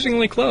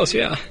surprisingly close,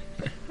 yeah.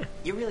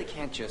 You really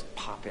can't just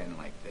pop in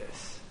like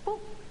this. Well,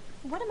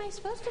 what am I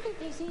supposed to do,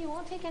 Pacey? You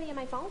won't take any of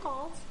my phone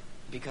calls.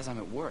 Because I'm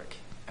at work.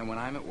 And when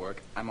I'm at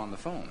work, I'm on the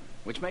phone.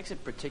 Which makes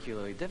it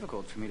particularly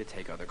difficult for me to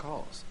take other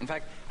calls. In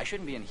fact, I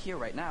shouldn't be in here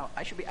right now.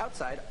 I should be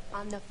outside.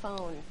 On the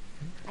phone.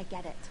 I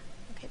get it.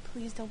 Okay,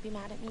 please don't be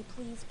mad at me.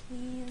 Please,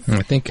 please.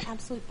 I think- The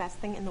absolute best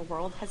thing in the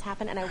world has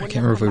happened, and I I wouldn't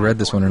can't remember if we have read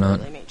this one or not.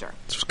 really major.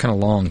 It's kind of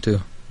long, too.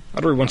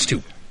 Audrey wants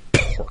to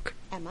pork.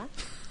 Emma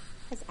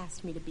has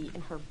asked me to be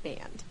in her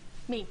band.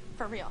 Me,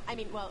 for real. I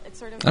mean, well, it's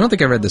sort of... I don't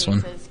think I read this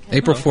one.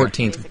 April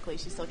 14th. Basically,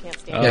 she still can't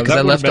stand Yeah, it. because I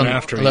that left would've on been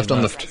after I you left on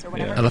the left.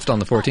 I left on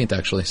the 14th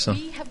actually. So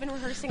We have been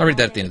rehearsing I'll read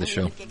that at all the end of the day,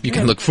 show. and we You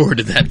can look forward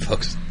to that,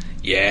 folks.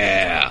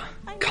 Yeah.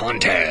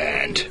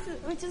 Content.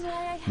 Which is why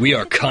I We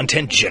had are to come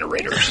content with you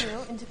generators.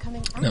 into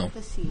coming out No.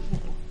 this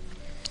evening.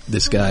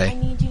 This I guy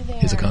need you there.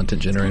 is a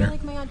content It's kinda generator.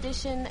 like my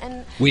audition,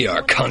 and We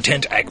are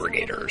content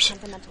aggregators.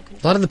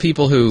 A lot of the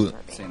people who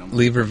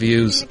leave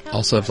reviews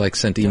also have like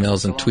sent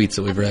emails and tweets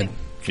that we've read.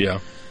 Yeah.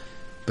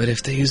 But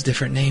if they use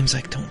different names,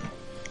 I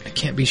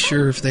can't be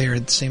sure if they are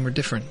the same or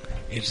different.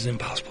 It is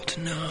impossible to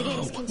The games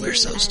know. continue We're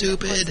so and, of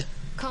stupid. course,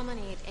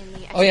 culminate in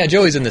the Oh yeah,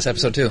 Joey's in this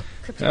episode too.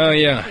 Oh,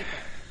 yeah.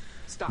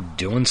 Stop.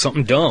 Doing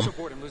something dumb. So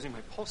bored, I'm losing my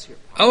pulse here.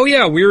 Oh,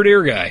 yeah, weird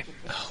ear guy.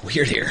 Oh,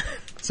 weird here.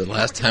 It's the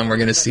last time we're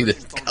gonna see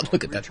this. God,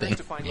 look at that thing.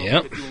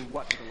 Yep.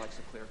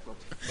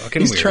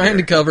 Fucking He's weird trying to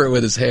ear. cover it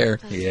with his hair.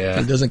 Yeah.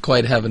 He doesn't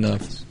quite have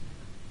enough.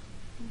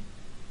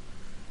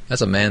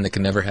 That's a man that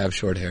can never have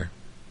short hair.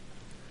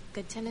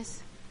 Good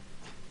tennis.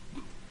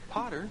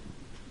 Potter?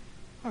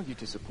 Oh, you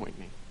disappoint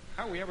me.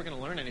 How are we ever going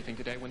to learn anything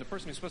today when the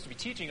person who's supposed to be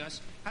teaching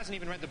us hasn't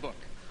even read the book?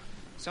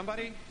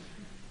 Somebody?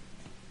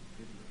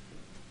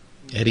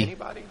 Eddie.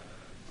 Anybody?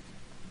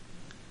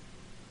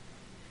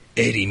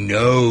 Eddie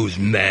knows,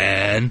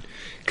 man.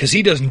 Because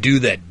he doesn't do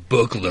that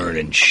book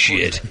learning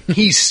shit.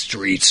 He's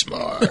street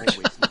smart. Always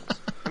knows.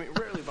 I mean,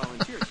 rarely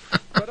volunteers,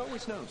 but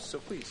always knows. So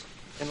please,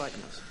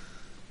 enlighten us.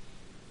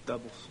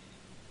 Doubles.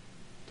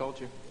 Told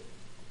you.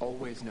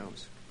 always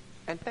knows.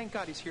 And thank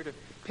God he's here to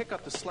pick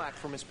up the slack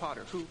for Miss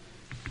Potter, who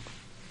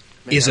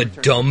is a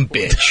dumb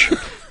bitch.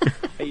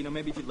 Hey, you know,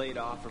 maybe if you laid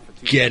off or for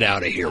 2 Get days,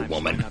 out of here, sometimes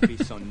woman. you might not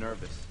be so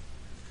nervous.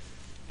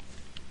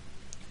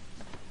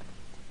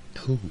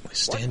 Ooh,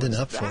 standing What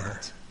up was for that?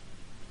 her.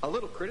 A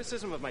little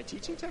criticism of my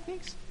teaching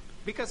techniques?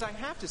 Because I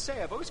have to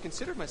say, I've always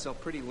considered myself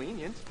pretty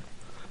lenient,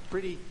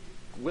 pretty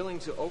willing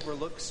to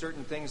overlook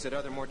certain things that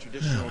other more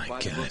traditional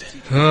by-the-book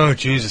teachers. Oh,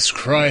 Jesus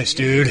Christ,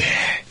 dude.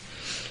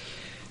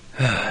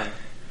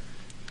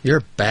 You're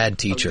a bad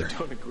teacher. I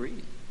don't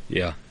agree.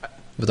 Yeah.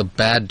 With a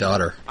bad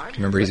daughter.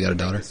 Remember, he's got a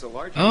daughter.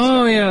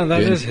 Oh, yeah,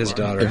 that is his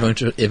daughter.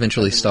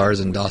 Eventually stars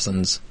in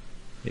Dawson's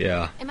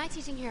Yeah. Am I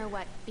teaching here or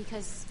what?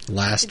 Because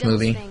last the Dills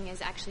movie. thing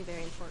is actually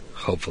very important.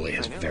 Hopefully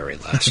his very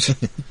last.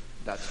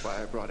 That's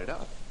why I brought it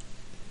up.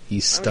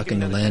 He's stuck in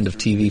the land of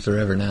TV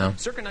forever now.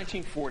 Circa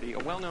 1940, a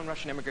well-known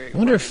Russian immigrant I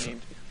wonder if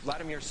named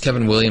Vladimir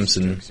Kevin Simonov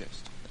Williamson ceased to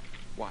exist.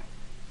 Why?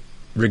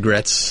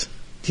 regrets.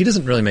 He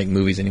doesn't really make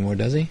movies anymore,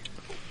 does he?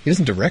 He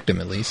doesn't direct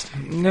them, at least.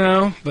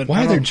 No, but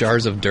why are there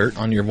jars of dirt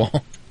on your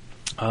wall?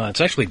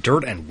 It's actually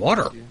dirt and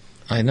water.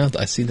 I know.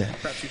 I see that.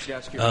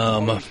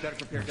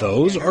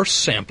 Those are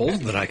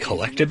samples that I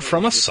collected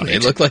from a site. They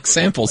look like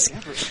samples.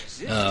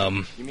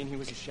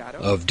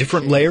 Of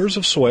different layers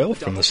of soil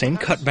from the same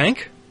cut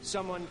bank.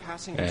 And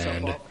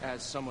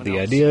the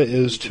idea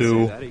is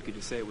to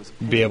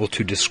be able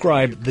to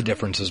describe the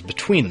differences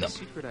between them.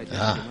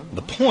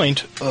 The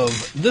point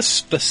of this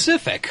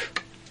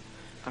specific...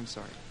 I'm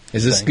sorry.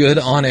 Is this good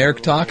on-air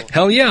talk?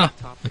 Hell yeah.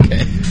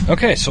 Okay.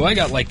 Okay, so I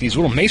got like these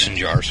little mason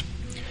jars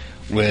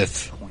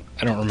with,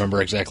 I don't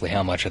remember exactly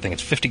how much, I think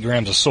it's 50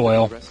 grams of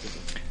soil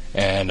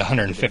and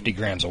 150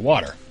 grams of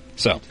water.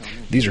 So,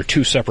 these are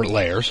two separate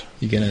layers.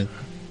 You gonna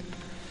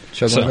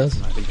chug one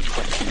of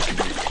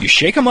those? You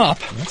shake them up.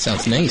 That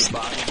sounds nice.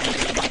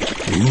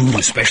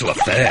 Ooh, special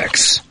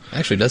effects.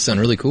 Actually, it does sound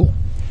really cool.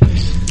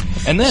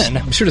 And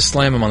then... be sure to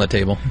slam them on the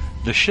table.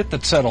 The shit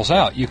that settles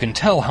out, you can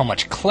tell how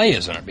much clay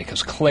is in it,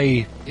 because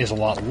clay is a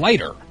lot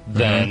lighter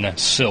than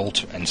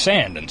silt and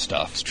sand and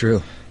stuff. It's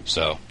true.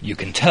 So, you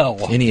can tell...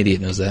 Any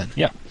idiot knows that.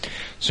 Yeah.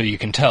 So you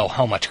can tell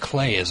how much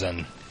clay is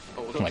in,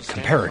 like,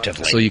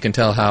 comparatively. So you can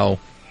tell how...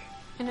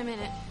 In a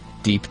minute.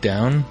 Deep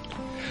down?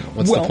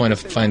 What's the point of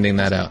finding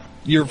that out?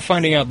 You're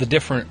finding out the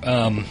different...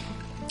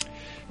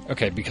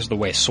 okay, because the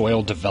way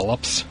soil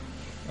develops,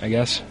 I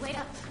guess.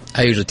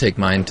 I usually take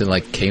mine to,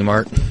 like,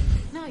 Kmart.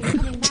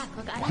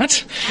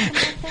 What?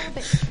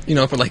 You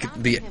know, for, like,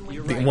 the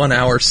 1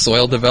 hour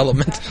soil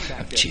development.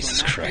 Oh,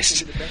 Jesus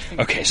Christ.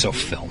 Okay, so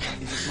film.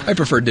 I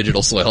prefer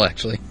digital soil,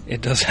 actually.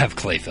 It does have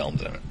clay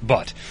films in it,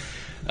 but...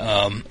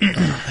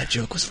 that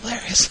joke was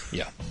hilarious.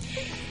 Yeah.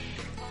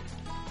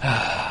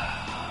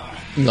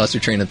 You lost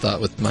your train of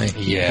thought with my...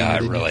 Yeah,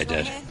 I really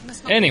did.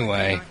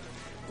 Anyway,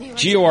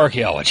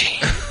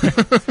 geoarchaeology.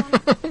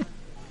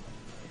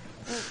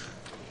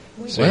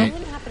 Well,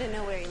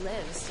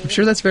 I'm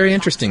sure that's very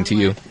interesting to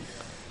you.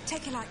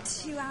 Take it like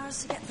 2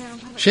 hours to get there on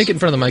public. Shake it in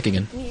front of the mic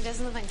again. He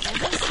doesn't live on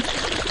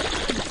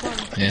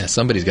campus. Yeah,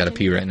 somebody's got to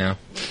pee right now.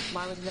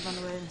 Why would he live on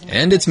the road?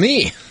 And it's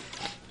me.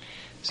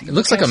 It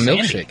looks like a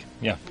milkshake.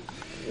 Yeah.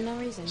 No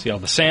reason. See how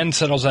the sand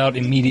settles out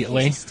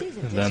immediately,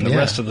 then the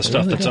rest of the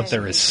stuff that's up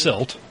there is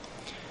silt,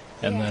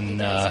 and then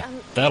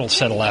that'll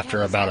settle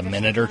after about a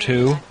minute or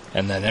two,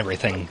 and then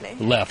everything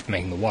left,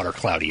 making the water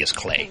cloudy, is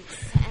clay.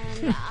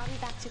 And I'll be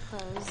back to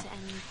close.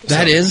 And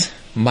That is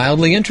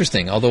mildly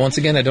interesting, although once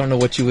again I don't know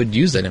what you would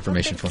use that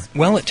information for.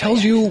 Well, it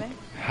tells you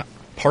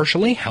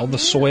partially how the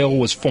soil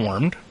was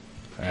formed,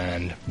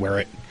 and where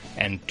it,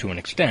 and to an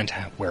extent,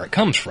 where it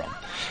comes from.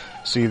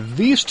 See,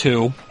 these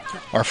two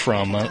are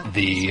from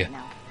the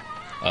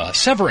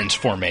Severance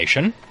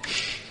Formation,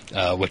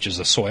 which is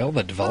a soil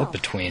that developed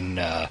between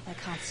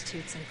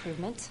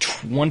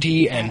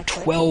 20 and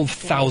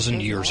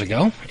 12,000 years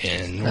ago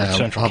in north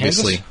central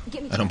obviously,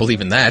 Kansas. I don't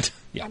believe in that.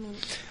 Yeah,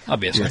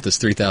 obviously. The Earth is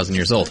 3,000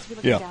 years old.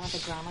 Yeah.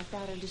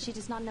 Does she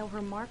just not know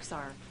her marks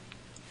are?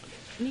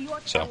 New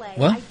York, So, LA,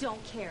 well, I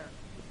don't care.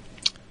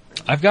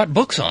 I've got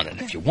books on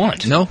it if you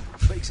want. No.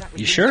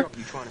 You sure?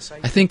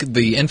 I think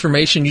the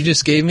information you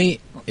just gave me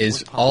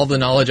is all the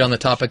knowledge on the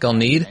topic I'll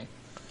need.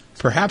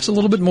 Perhaps a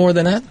little bit more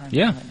than that.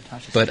 Yeah.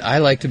 But I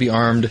like to be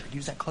armed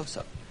Use that close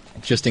up.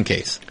 just in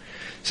case.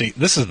 See,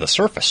 this is the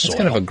surface soil. It's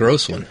kind of a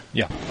gross one.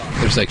 Yeah.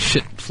 There's like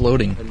shit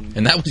floating.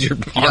 And that was your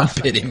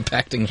armpit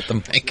impacting with the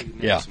mic.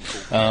 Yeah.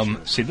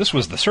 See, this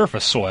was the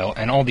surface soil,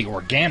 and all the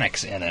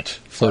organics in it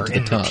Float are to the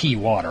in top. the tea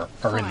water,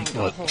 or in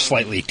the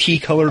slightly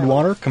tea-colored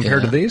water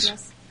compared to these.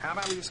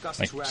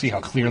 Like, see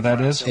how clear that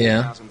is?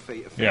 Yeah.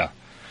 Yeah.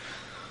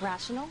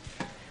 Rational?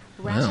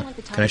 Wow.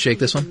 Can I shake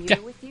this one? Yeah.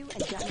 With you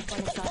and get me one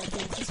exotic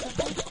dances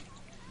with me?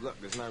 Look,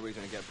 there's no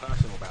reason to get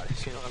personal about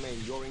it. You know what I mean?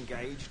 You're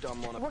engaged.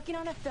 I'm on a... Working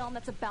on a film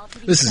that's about to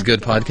be... This is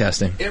good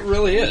podcasting. It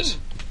really is.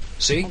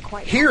 See?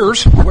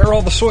 Here's where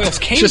all the soils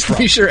came Just from.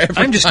 be sure every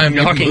I'm just time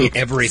you knocking move,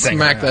 everything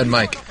smack around.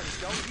 that mic.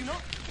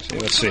 See,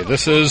 let's see.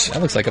 This is...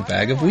 That looks like a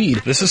bag of weed.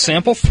 This is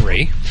sample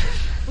 3.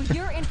 With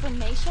your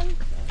information,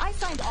 I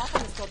signed off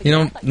on this deal. You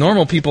know,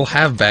 normal people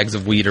have bags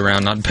of weed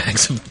around, not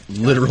bags of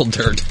literal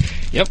dirt.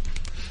 Yep.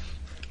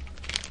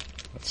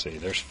 Let's see,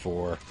 there's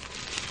 4.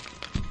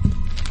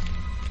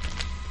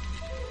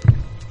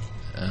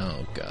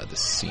 Oh, God, this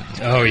scene.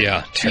 Oh,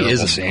 yeah. Terrible She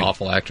is scene. an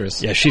awful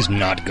actress. Yeah, she's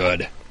not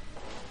good.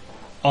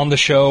 On the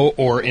show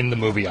or in the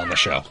movie on the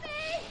show.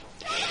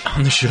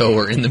 On the show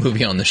or in the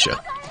movie on the show.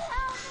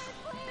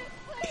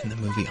 In the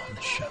movie on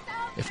the show.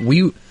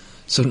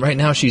 So right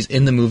now she's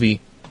in the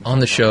movie, on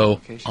the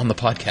show, on the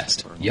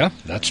podcast. Yeah,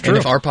 that's true. And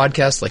if our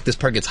podcast, like this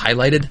part gets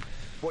highlighted...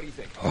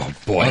 Oh,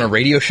 boy. On a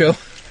radio show?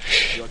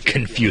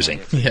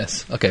 Confusing.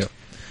 Yes. Okay.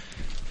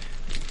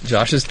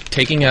 Josh is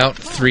taking out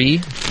 3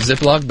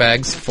 Ziploc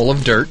bags full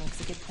of dirt.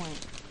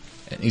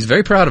 And he's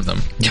very proud of them.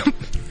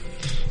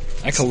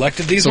 I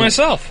collected these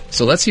myself.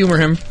 So let's humor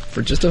him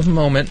for just a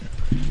moment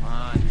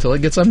until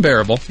it gets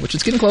unbearable, which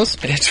is getting close.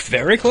 It's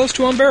very close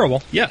to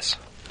unbearable. Yes.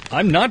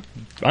 I'm not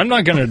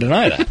going to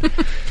deny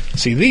that.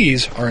 See,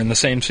 these are in the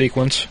same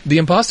sequence. The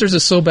Imposters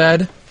is so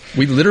bad,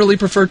 we literally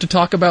prefer to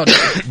talk about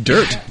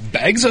dirt.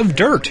 Bags of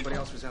dirt.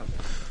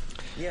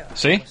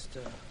 See?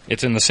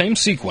 It's in the same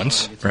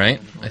sequence.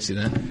 Right, I see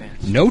that.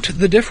 Note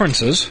the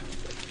differences.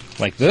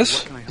 Like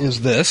this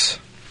is this.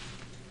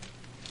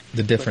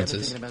 The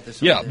differences.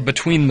 Yeah,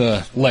 between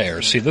the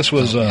layers. See, this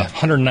was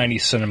 190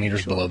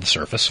 centimeters below the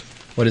surface.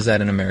 What is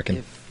that in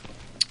American?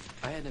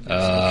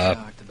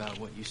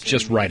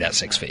 Just right at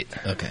 6 feet.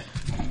 Okay.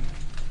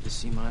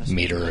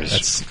 Meters.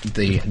 That's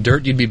the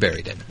dirt you'd be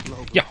buried in.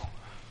 Yeah.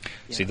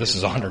 See, this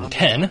is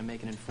 110.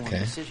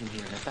 Okay.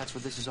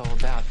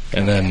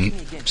 And then,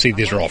 see,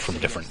 these are all from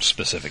different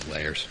specific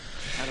layers.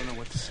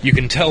 You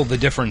can tell the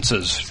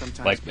differences,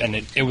 and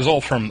it was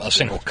all from a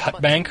single cut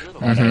bank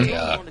on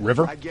a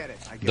river,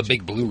 the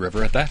Big Blue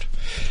River at that.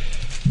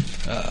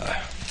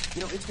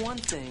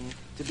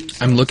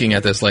 I'm looking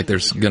at this like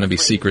there's going to be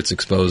secrets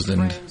exposed,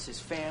 and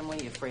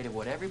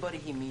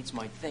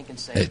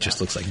it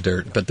just looks like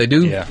dirt. But they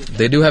do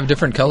have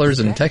different colors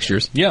and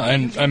textures. Yeah,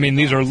 and I mean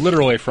these are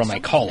literally from a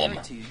column,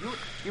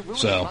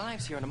 so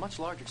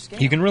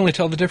you can really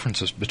tell the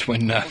differences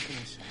between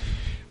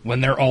when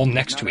they're all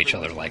next to each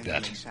other like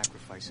that.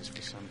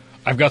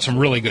 I've got some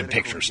really good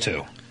pictures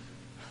too.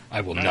 I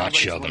will not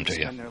show them to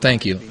you.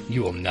 Thank you.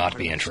 You will not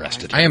be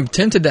interested. I am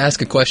tempted to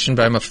ask a question,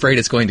 but I'm afraid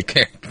it's going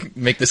to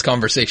make this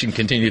conversation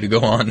continue to go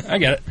on. I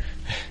get it.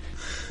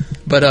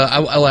 But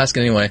I'll ask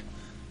anyway.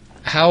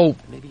 How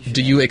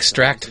do you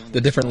extract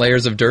the different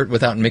layers of dirt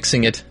without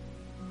mixing it?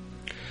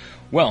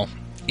 Well,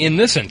 in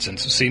this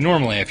instance, see,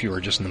 normally if you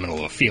were just in the middle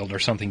of a field or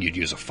something, you'd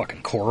use a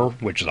fucking corer,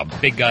 which is a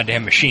big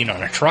goddamn machine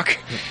on a truck.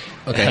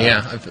 Okay,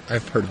 yeah,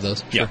 I've heard of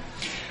those. Yeah.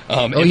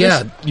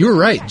 Sure. You were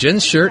right.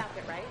 Jen's shirt,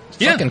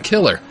 fucking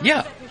killer.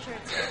 Yeah.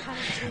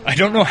 I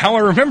don't know how I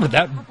remember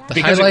that.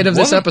 The highlight of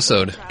this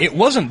episode. It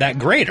wasn't that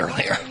great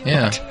earlier.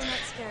 Yeah.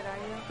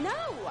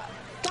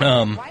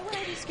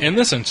 In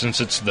this instance,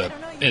 it's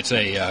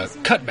a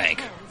cut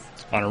bank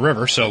on a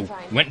river. So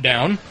went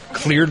down,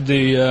 cleared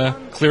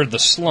the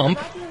slump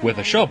with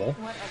a shovel,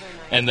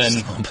 and then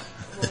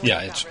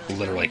yeah, it's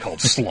literally called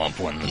slump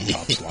when the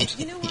top slumps.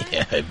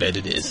 Yeah, I bet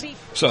it is.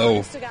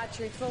 So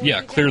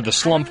yeah, cleared the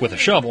slump with a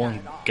shovel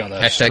and got a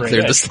hashtag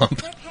cleared the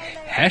slump.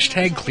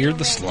 Hashtag cleared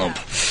the slump.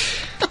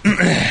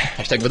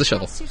 Hashtag with a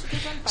shovel.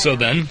 So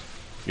then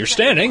you're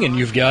standing and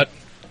you've got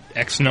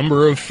X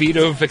number of feet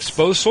of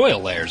exposed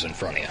soil layers in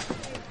front of you.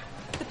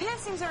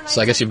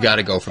 So I guess you've got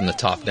to go from the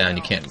top down.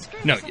 You can't.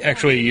 No,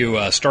 actually,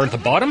 you start at the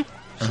bottom.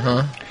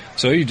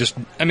 So you just,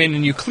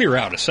 and you clear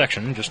out a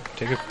section. Just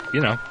take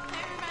a,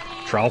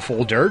 trowel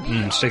full of dirt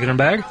and stick it in a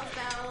bag.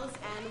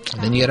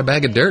 And then you got a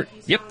bag of dirt.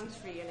 Yep.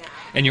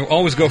 And you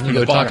always go from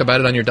the bottom. Talk about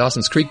it on your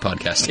Dawson's Creek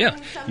podcast. Yeah.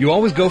 You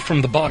always go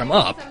from the bottom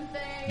up,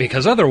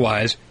 because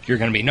otherwise you're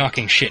going to be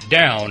knocking shit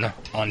down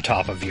on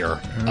top of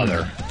your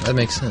other. That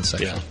makes sense,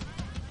 actually.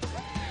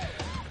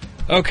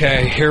 Yeah.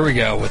 Okay, here we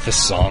go with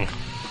this song.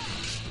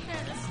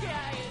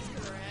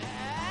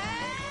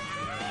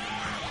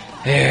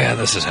 Yeah,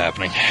 this is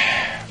happening.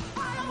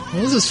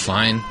 Well, this is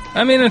fine.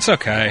 I mean, it's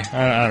okay.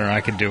 I don't know.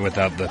 I could do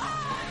without the...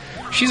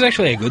 She's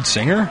actually a good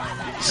singer.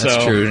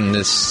 That's true, and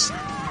this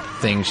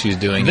thing she's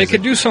doing... They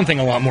could do something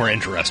a lot more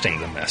interesting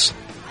than this.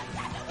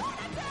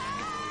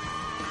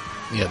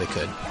 Yeah, they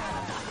could.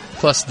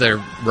 Plus,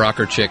 they're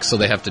rocker chicks, so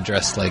they have to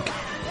dress like...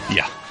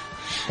 Yeah.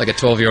 Like a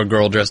 12-year-old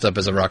girl dressed up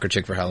as a rocker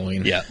chick for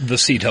Halloween. Yeah, the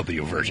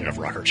CW version of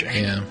rocker chick.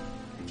 Yeah.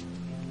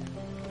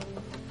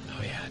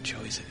 Oh, yeah,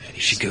 Joey's at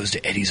Eddie's. She goes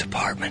to Eddie's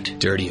apartment.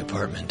 Dirty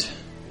apartment.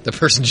 The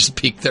person just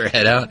peeked their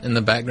head out in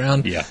the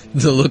background. Yeah.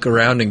 To look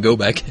around and go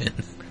back in.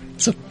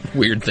 It's a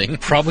weird thing.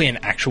 Probably an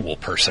actual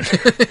person.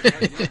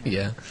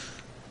 Yeah.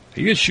 Are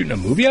you guys shooting a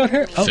movie out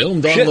here? Oh,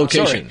 filmed on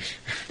location.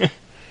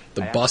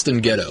 The Boston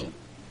Ghetto.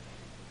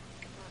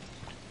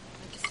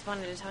 I just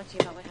wanted to talk to you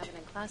about what happened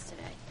in class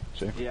today.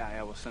 Sure.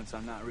 Yeah, well, since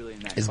I'm not really in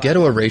that Is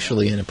ghetto a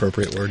racially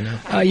inappropriate word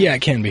now? Yeah,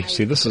 it can be.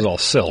 See, this is all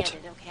silt.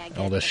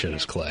 All this shit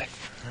is clay.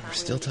 We're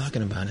still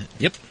talking about it.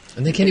 Yep.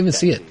 And they can't even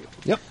see it.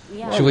 Yep.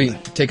 Should we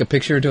take a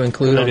picture to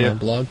include on the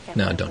blog?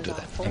 No, don't do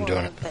that. I'm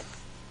doing it.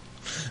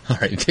 All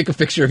right, take a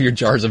picture of your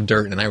jars of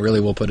dirt, and I really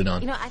will put it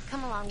on. You know, I've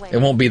come a long way.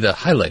 It won't be the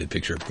highlighted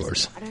picture, of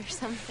course. Or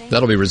something.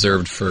 That'll be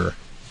reserved for...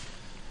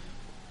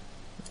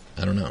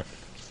 I don't know.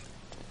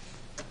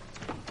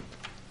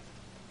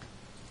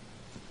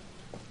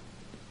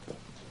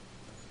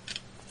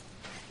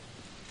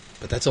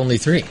 But that's only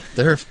 3.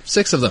 There are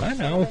 6 of them. I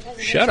know.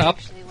 Shut up.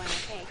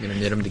 You're going to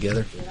knit them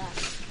together.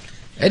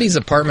 Eddie's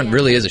apartment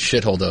really is a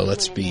shithole, though,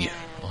 let's be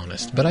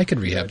honest. But I could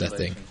rehab that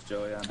thing.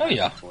 Oh,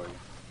 yeah.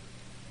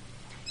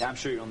 Yeah, I'm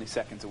sure you're only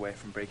seconds away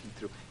from breaking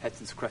through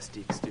Hedson's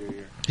crusty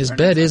exterior. His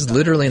bed is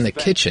literally in the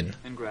kitchen.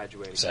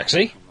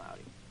 Sexy.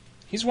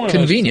 He's one of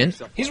Convenient.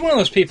 He's one of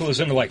those people who's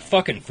into, like,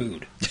 fucking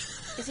food.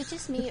 Is it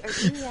just me, or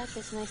do you react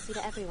this nicely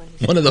to everyone?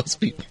 One of those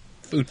people.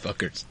 Food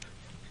fuckers.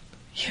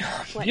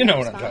 Yeah, you know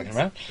what I'm talking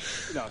about.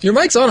 Your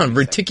mic's on a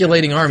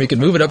reticulating arm. You can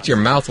move it up to your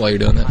mouth while you're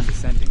doing that.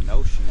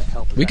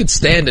 We could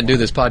stand and do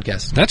this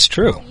podcast. That's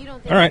true.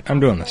 All right, I'm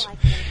doing this.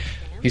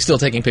 He's still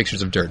taking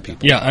pictures of dirt,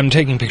 people. Yeah, I'm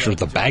taking pictures of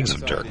the bags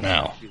of dirt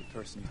now.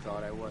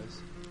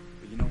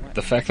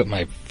 The fact that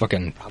my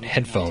fucking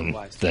headphone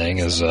thing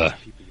is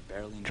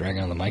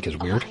dragging on the mic is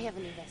weird.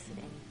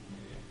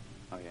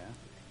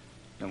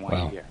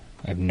 Wow,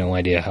 I have no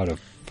idea how to...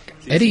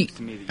 Eddie,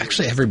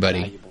 actually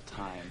everybody,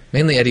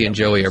 mainly Eddie and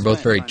Joey, are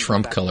both very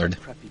Trump-colored.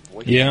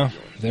 Yeah,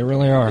 they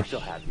really are.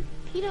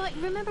 You know,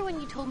 remember when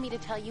you told me to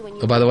tell you when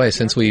you... Oh, by the way,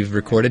 since we've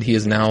recorded, he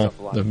is now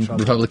the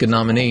Republican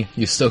nominee.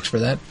 You stoked for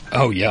that?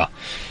 Oh, yeah.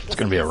 It's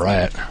going to be a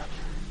riot.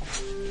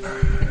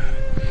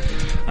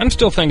 I'm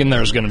still thinking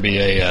there's going to be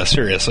a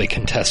seriously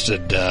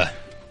contested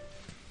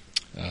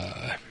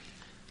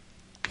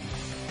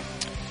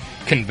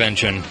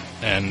convention,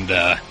 and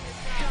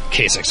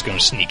Kasich's going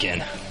to sneak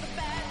in.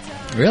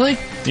 Really?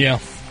 Yeah.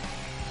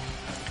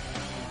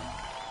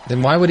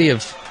 Then why would he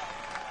have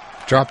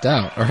dropped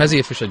out? Or has he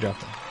officially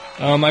dropped out?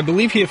 I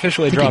believe he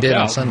officially dropped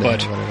out, Sunday, but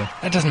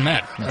that doesn't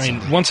matter.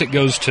 Once it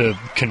goes to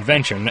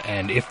convention,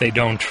 and if they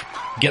don't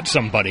get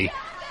somebody,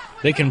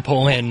 they can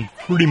pull in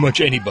pretty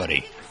much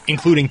anybody,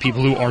 including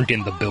people who aren't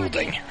in the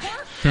building.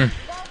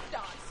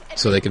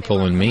 So they could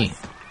pull in me.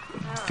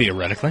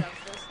 Theoretically.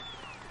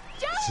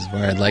 This is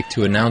where I'd like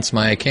to announce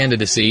my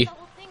candidacy.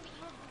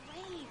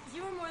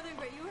 You were more than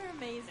great. You were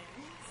amazing.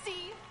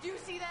 See? Do you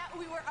see that?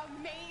 We were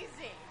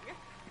amazing.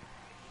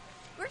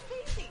 Where's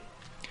Pacey?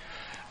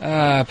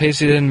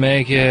 Pacey didn't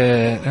make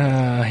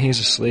it. He's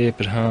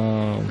asleep at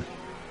home.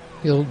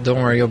 Don't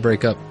worry, you'll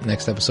break up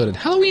next episode at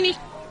Halloweeny.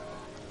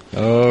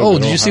 Oh,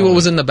 did you see what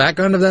was in the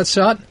background of that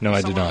shot? No,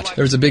 I did not.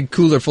 There was a big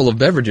cooler full of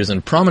beverages,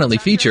 and prominently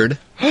featured...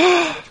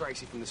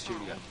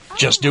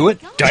 Just do it?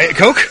 Diet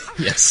Coke?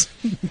 Yes,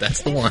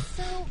 that's the one.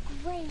 So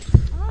great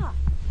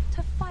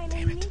to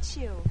finally meet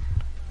you.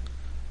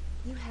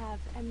 You have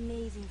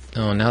amazing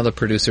skills. Oh, now the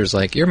producer's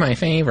like, you're my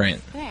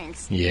favorite.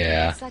 Thanks.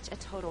 Yeah. Such a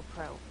total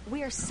pro.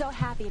 We are so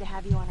happy to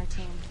have you on our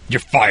team. You're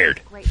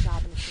fired. Great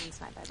job in the team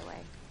tonight, by the way.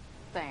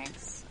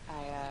 Thanks.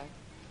 I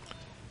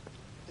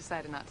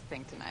decided not to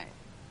think tonight.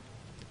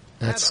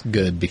 That's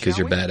good, because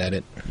you're bad at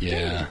it.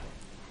 Yeah.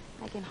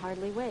 I can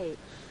hardly wait.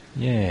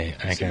 Yay,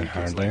 I can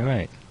hardly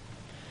wait.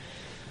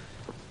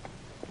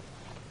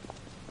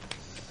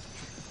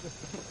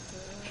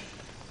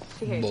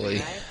 Boy.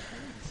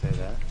 Say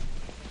that.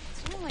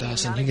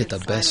 Dawson, you get the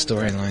best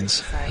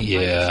storylines.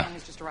 Yeah. I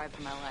just arrived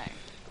from LA. What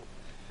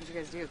did you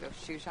guys do? Go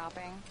shoe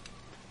shopping?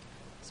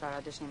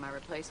 Start auditioning my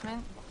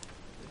replacement?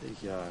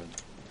 The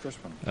first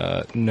one.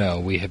 No,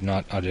 we have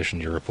not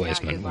auditioned your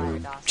replacement. We were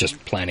just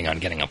planning on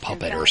getting a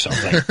puppet or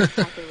something.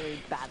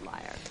 Bad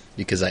liar.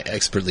 Because I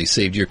expertly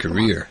saved your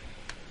career.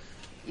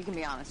 You can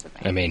be honest with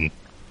me. I mean,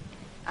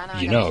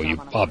 you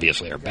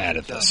obviously are bad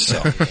at this,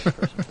 so...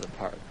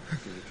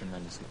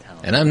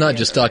 And I'm not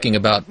just talking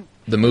about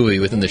the movie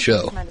within the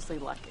show. Tremendously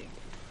lucky.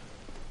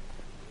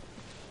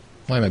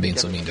 Why am I being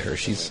so mean to her?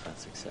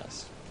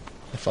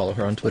 I follow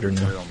her on Twitter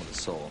now.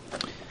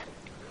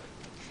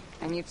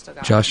 And you've still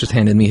got Josh just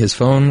handed me his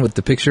phone with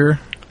the picture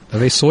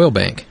of a soil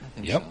bank.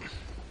 Yep.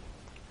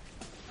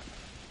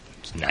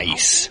 It's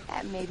nice.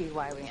 That may be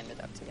why we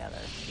ended up together.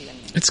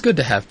 It's good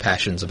to have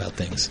passions about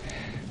things.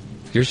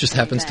 Yours just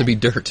happens to be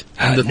dirt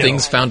and the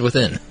things found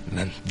within.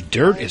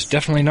 Dirt is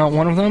definitely not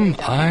one of them.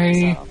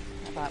 I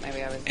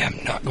am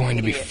not going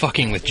to be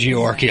fucking with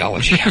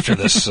geoarchaeology after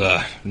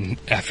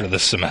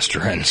this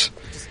semester ends.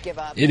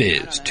 It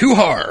is too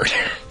hard.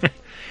 Be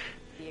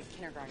a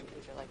kindergarten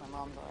teacher like my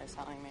mom's always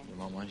telling me. Your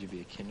mom wanted you to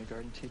be a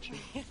kindergarten teacher?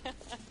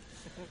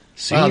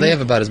 Wow, they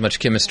have about as much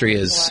chemistry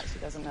as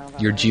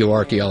your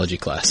geoarchaeology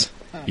class.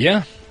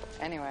 Yeah.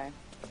 Anyway.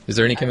 Is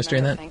there any chemistry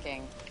in that?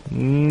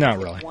 Not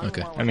really.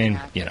 Okay. I mean,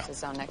 you know. A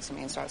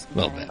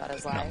little bit,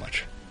 but not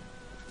much.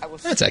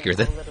 That's accurate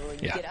then.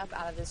 Yeah. Get up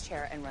out of this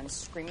chair and run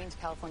screaming to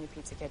California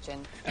Pizza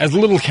Kitchen. As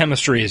little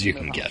chemistry as you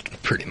can get,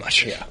 pretty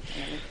much. Yeah.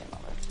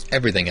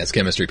 Everything has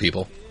chemistry,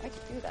 people. I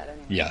could do that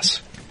anyway.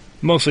 Yes.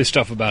 Mostly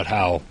stuff about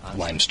how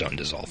limestone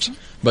dissolves.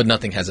 But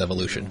nothing has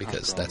evolution,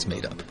 because that's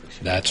made up.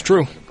 That's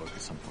true.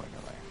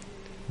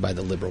 By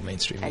the liberal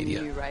mainstream media.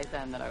 And you right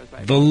then that I was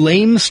right. The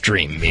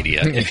lamestream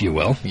media, if you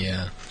will.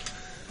 Yeah.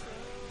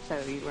 So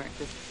you weren't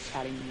just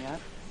chatting me up?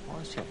 I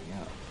was checking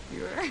out.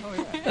 You were?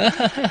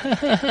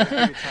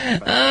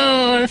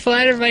 Oh, I'm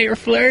flattered by your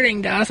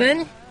flirting,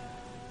 Dawson.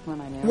 When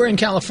I knew. We're in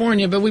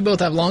California, but we both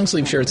have long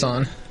sleeve shirts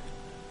on.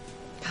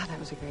 God, that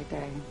was a great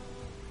day.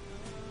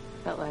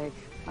 Felt like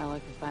my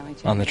life was finally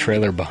changing. On the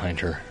trailer behind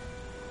her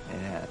It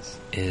has.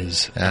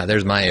 is...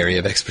 There's my area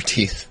of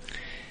expertise.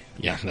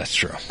 Yeah, that's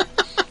true.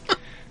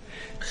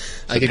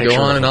 I could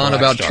go on and on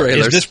about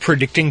trailers. Is this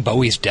predicting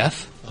Bowie's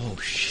death? Oh,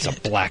 shit. It's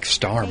a black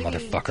star,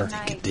 motherfucker.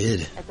 I think it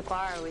did. At the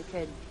bar, we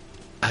could,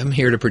 I'm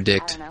here to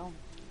predict. I don't know,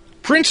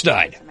 Prince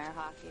died. some air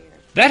hockey or...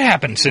 That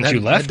happened since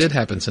you left. That did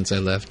happen since I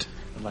left.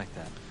 I like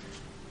that.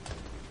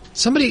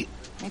 Somebody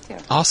Me too.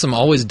 awesome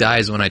always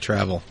dies when I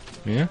travel.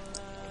 Yeah.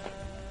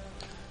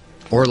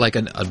 Or like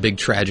a big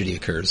tragedy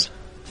occurs.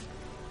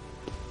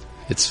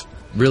 It's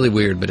really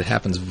weird, but it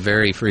happens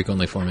very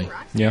frequently for me.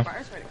 Yeah.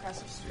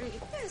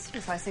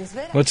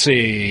 Let's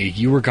see.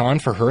 You were gone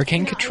for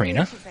Hurricane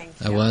Katrina.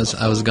 I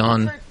was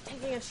gone.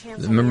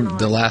 Remember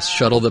the last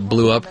shuttle that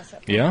blew up?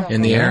 Yeah.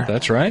 In the air?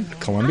 That's right.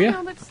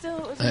 Columbia.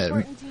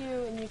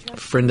 A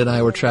friend and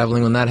I were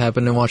traveling when that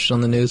happened and watched it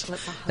on the news.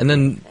 And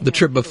then the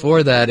trip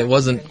before that, it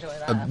wasn't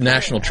a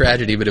national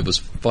tragedy, but it was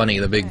funny.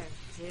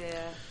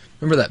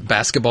 Remember that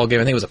basketball game?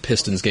 I think it was a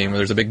Pistons game where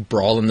there's a big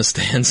brawl in the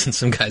stands and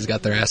some guys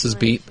got their asses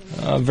beat.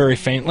 Very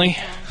faintly.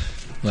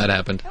 That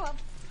happened.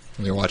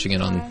 We were watching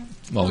it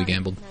while we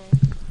gambled.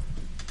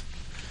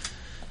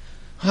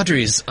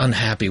 Audrey's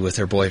unhappy with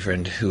her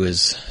boyfriend who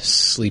is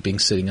sleeping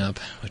sitting up,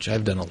 which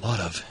I've done a lot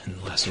of in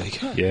the last week.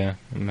 Yeah,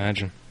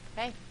 imagine.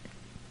 Hey.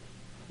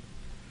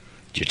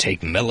 Did you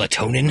take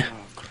melatonin?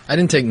 I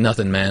didn't take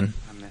nothing, man.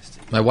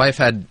 My wife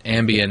had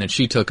Ambien and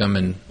she took them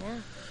and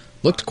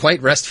looked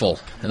quite restful.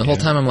 And the whole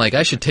time I'm like,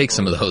 I should take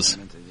some of those.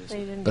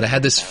 But I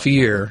had this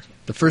fear.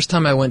 The first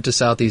time I went to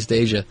Southeast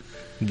Asia.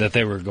 That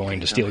they were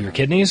going to steal your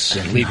kidneys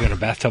and leave you in a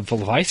bathtub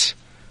full of ice?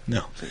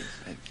 No.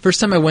 First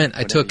time I went,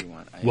 I took...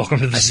 Welcome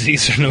to the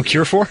disease there's no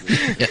cure for?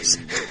 Yes.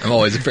 I'm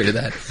always afraid of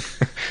that.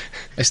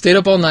 I stayed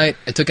up all night.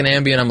 I took an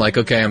Ambien. I'm like,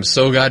 okay, I'm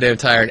so goddamn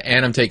tired,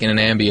 and I'm taking an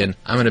Ambien.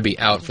 I'm going to be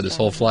out for this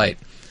whole flight.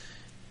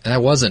 And I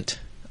wasn't.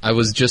 I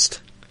was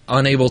just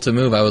unable to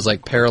move. I was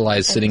like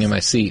paralyzed sitting in my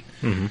seat.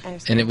 Mm-hmm.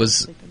 And it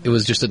was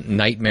just a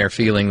nightmare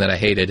feeling that I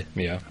hated.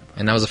 Yeah.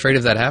 And I was afraid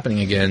of that happening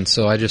again,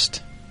 so I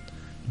just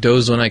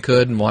dozed when I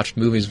could and watched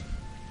movies.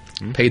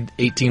 Mm-hmm. Paid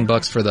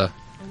 $18 for the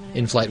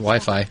in-flight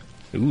Wi-Fi.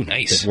 Ooh,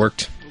 nice. It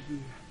worked.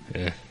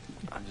 Yeah.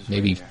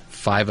 Maybe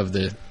 5 of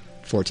the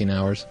 14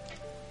 hours.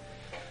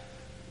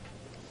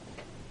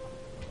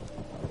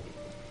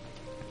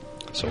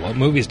 So what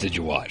movies did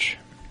you watch?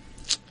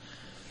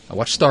 I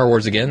watched Star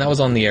Wars again. That was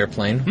on the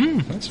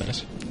airplane. That's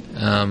nice.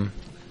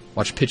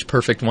 Watched Pitch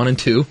Perfect 1 and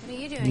 2.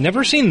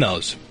 Never seen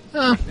those.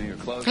 I'd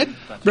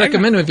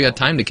recommend them if you got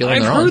time to kill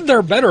them. I've heard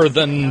they're better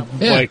than,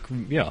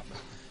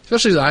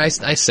 Especially I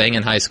sang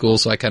in high school,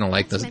 so I kind of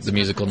like the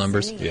musical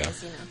numbers. Yeah.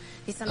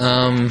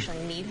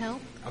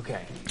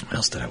 Okay. What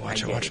else did I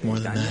watch? I watched more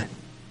than that.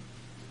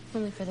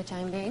 Only for the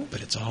time being.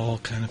 But it's all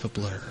kind of a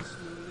blur.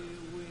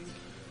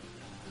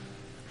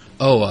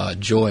 Oh,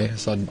 Joy. I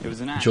saw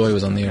Joy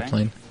was on the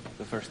airplane.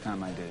 The first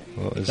time I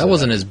did. That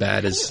wasn't as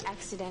bad as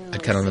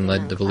I'd kind of been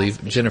led to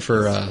believe.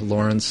 Jennifer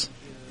Lawrence.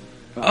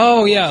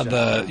 Oh,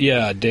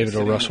 yeah, David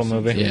O. Russell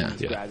movie. Yeah.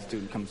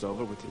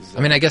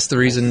 I mean, I guess the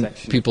reason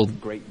people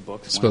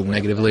spoke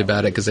negatively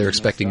about it because they were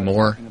expecting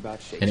more,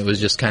 and it was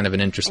just kind of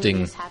an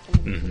interesting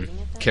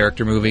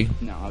character movie,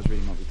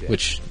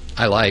 which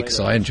I like,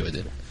 so I enjoyed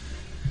it.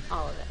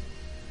 All of it.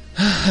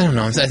 I don't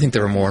know. I think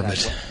there were more,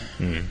 but...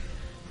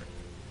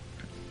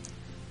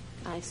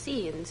 I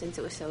see, and since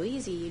it was so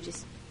easy, you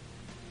just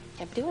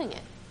kept doing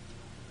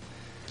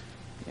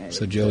it.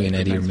 So Joey and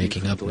Eddie are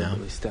making up now.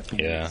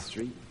 Yeah.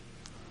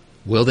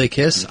 Will they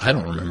kiss? I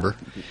don't remember.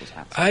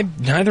 I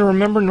neither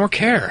remember nor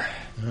care.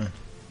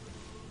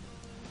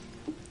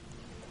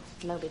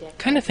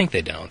 Kind of think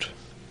they don't.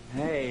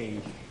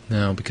 Hey.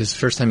 No, because the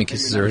first time he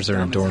kisses her is in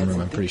a dorm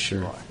room, I'm pretty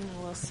sure.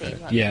 We'll see.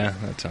 Yeah,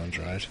 that sounds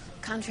right.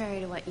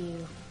 Contrary to what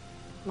you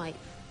might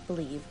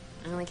believe,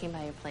 I only came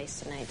by your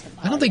place tonight to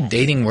I don't think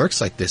dating works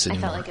like this I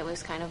anymore. felt like it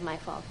was kind of my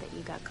fault that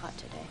you got caught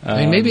today.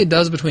 I mean, maybe it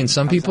does between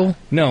some people.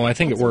 No, I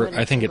think it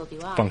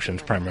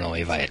functions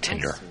primarily via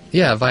Tinder.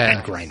 Yeah, via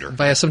and Grindr.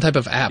 Via some type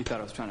of app. You thought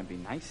I was trying to be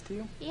nice to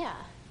you? Yeah.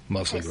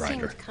 Mostly That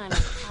Grindr. seemed kind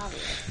of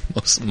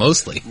obvious.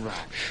 Mostly. Right.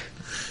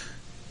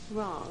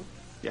 Wrong.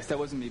 Yes, that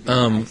wasn't me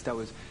being nice. That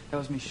was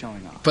me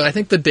showing off. But I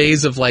think the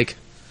days of, like,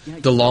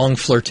 the long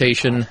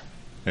flirtation...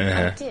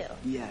 I do.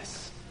 Yes.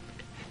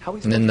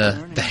 And then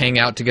the hang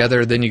out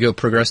together, then you go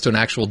progress to an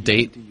actual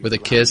date with a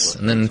kiss,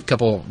 and then a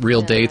couple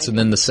real dates, and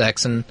then the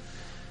sexing.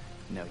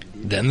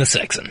 Then the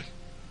sexing.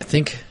 I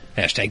think...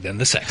 Hashtag then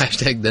the sexing.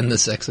 Hashtag then the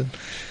sexing.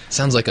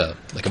 Sounds like a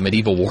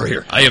medieval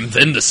warrior. I am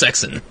then the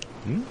sexing.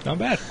 Not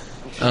bad.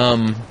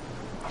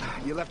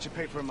 You left your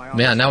paper in my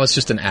office. Yeah, now it's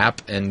just an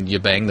app, and you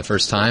bang the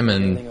first time,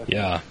 and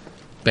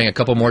bang a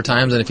couple more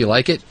times, and if you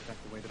like it,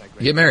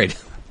 you get married.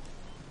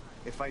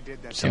 If I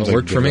did that, Seems it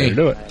worked for me.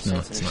 Do it. No,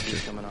 it's not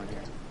true.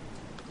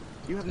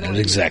 That is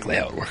exactly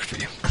how it worked for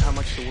you. How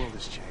much the world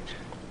has changed.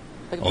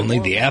 Only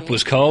the app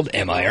was called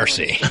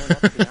MIRC.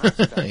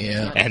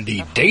 Yeah. And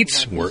the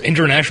dates were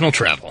international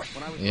travel.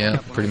 Yeah,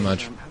 pretty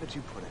much. How did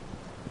you put it?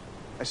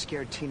 A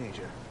scared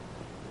teenager.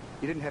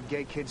 You didn't have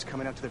gay kids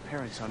coming out to their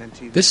parents on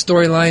MTV. This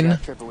storyline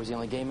Tripper was the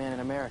only gay man in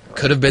America.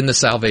 could have been the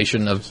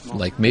salvation of,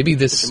 like, maybe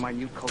this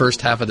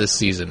first half of this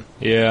season.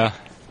 Yeah.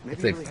 If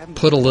they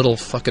put a little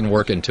fucking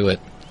work into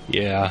it.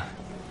 Yeah.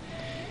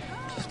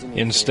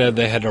 Instead,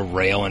 they had to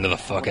rail into the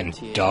fucking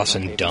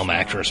Dawson dumb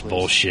actress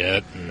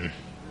bullshit. And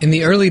In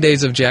the early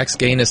days of Jack's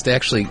gayness, they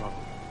actually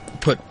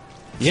put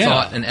Yeah.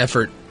 thought and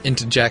effort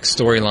into Jack's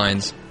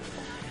storylines.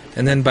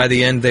 And then by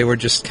the end, they were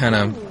just kind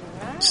of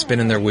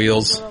spinning their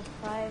wheels.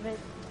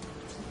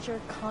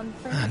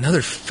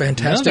 Another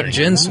fantastic Another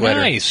Jen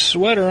sweater. Nice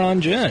sweater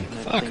on Jen.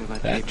 Fuck,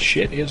 that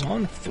shit is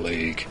on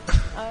fleek.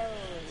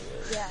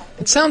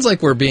 It sounds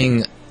like we're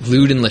being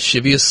lewd and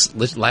lascivious.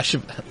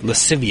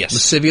 Lascivious.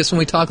 Lascivious when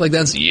we talk like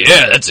that. So,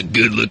 yeah, that's a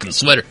good-looking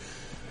sweater.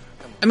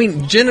 I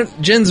mean,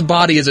 Jen's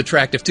body is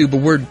attractive too, but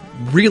we're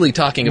really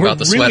talking about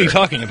the sweater. We're really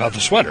talking about the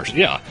sweaters,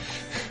 yeah.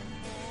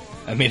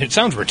 I mean, it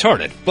sounds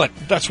retarded, but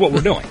that's what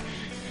we're doing.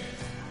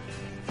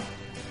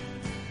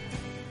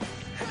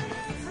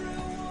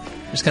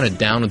 Just kind of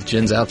down with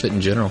Jen's outfit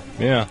in general.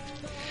 Yeah.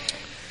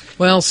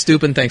 Well,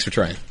 Stupin, thanks for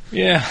trying.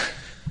 Yeah,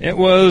 it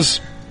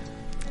was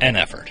an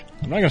effort.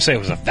 I'm not going to say it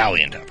was a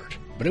valiant effort,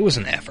 but it was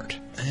an effort.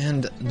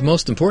 And the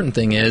most important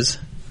thing is,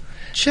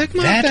 check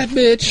mark that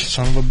bitch.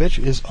 Son of a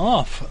bitch is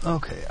off.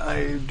 Okay,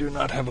 I do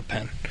not have a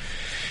pen.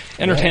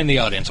 Entertain the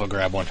audience, I'll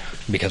grab one,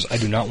 because I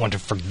do not want to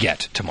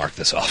forget to mark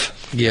this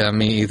off. Yeah,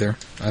 me either.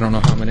 I don't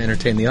know how I'm going to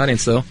entertain the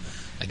audience, though.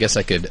 I guess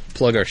I could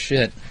plug our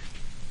shit.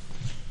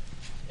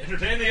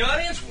 Entertain the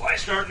audience? Why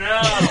start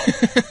now?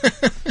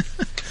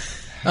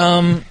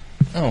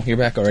 Oh, you're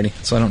back already,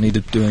 so I don't need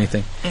to do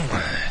anything.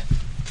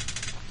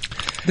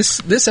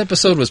 This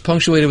episode was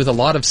punctuated with a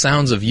lot of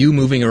sounds of you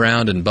moving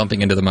around and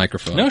bumping into the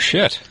microphone. No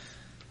shit.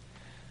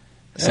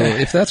 So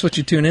if that's what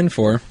you tune in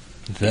for,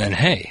 then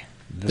hey,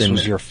 this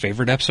was your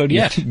favorite episode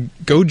yet.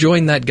 Go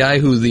join that guy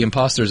who The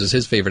Imposters is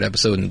his favorite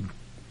episode and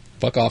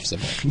fuck off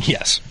somewhere.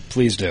 Yes,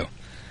 please do.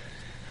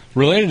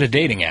 Related to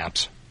dating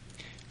apps,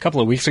 a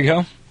couple of weeks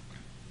ago,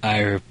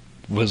 I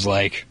was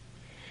like,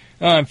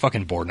 oh, I'm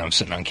fucking bored and I'm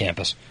sitting on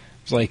campus.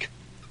 It's like,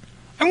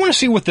 I want to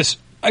see what this...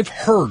 I've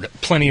heard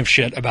plenty of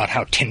shit about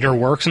how Tinder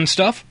works and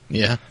stuff.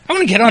 Yeah. I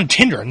want to get on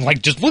Tinder and,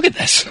 like, just look at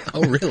this.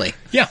 Oh, really?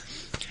 Yeah.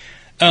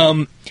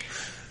 And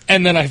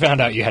then I found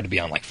out you had to be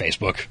on, like,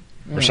 Facebook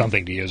or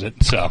something to use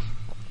it, so...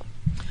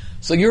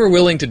 So you were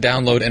willing to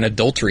download an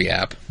adultery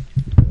app.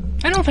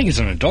 I don't think it's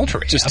an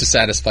adultery just app. to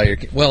satisfy your...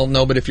 Well,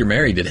 no, but if you're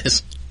married, it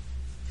is.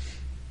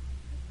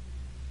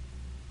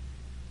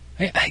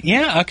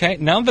 Yeah, okay.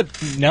 Now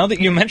that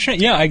you mention it,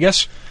 yeah, I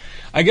guess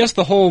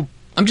the whole...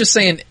 I'm just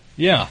saying...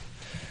 Yeah.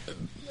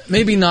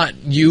 Maybe not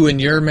you in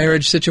your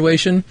marriage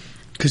situation,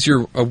 because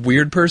you're a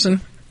weird person,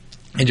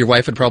 and your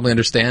wife would probably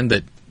understand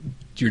that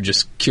you're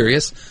just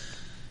curious.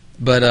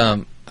 But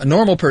a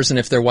normal person,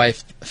 if their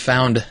wife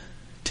found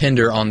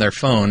Tinder on their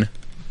phone,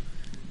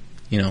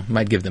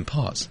 might give them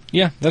pause.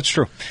 Yeah, that's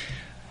true.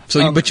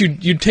 So, but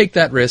you'd take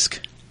that risk,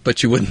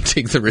 but you wouldn't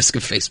take the risk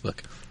of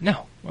Facebook.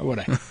 No, why would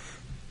I?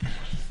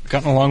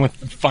 Gotten along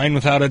fine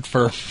without it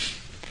for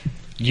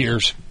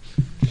years.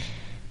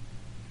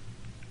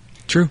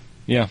 True.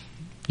 Yeah.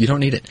 You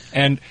don't need it.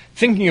 And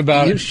thinking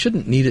about You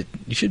shouldn't need it.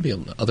 You should be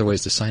able to, other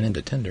ways to sign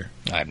into Tinder.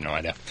 I have no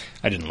idea.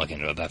 I didn't look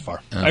into it that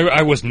far.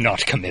 I was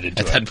not committed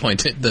to it. At that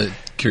point, the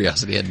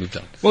curiosity had moved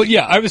on. Well,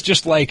 yeah, I was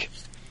just like,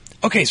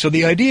 okay, so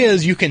the idea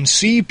is you can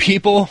see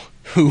people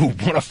who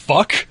want to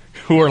fuck,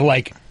 who are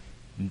like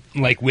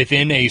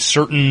within a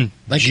certain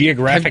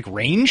geographic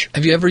range.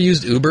 Have you ever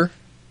used Uber?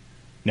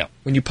 No.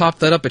 When you pop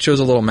that up, it shows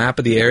a little map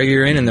of the area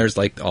you're in, and there's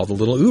like all the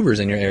little Ubers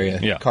in your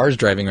area. Yeah. Cars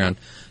driving around.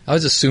 I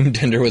always assumed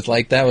Tinder was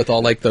like that with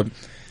all like the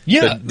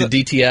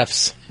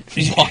DTFs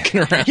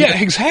walking around.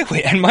 Yeah,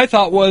 exactly. And my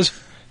thought was,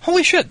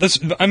 holy shit,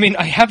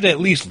 I have to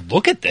at least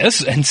look at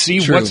this and see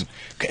what's...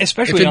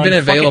 Especially if it had been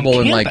available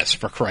in campus,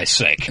 for Christ's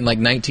sake. In like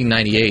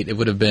 1998, it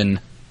would have been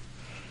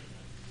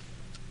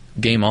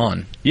game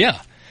on.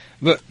 Yeah.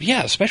 But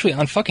yeah, especially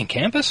on fucking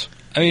campus.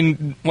 I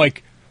mean,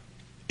 like,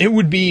 it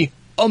would be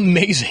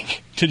amazing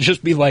to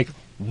just be like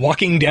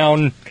walking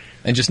down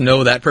and just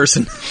know that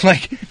person.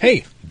 Like,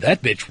 hey,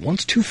 that bitch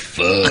wants to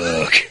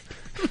fuck.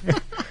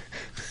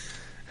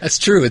 That's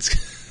true.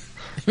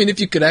 If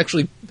you could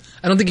actually,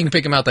 I don't think you can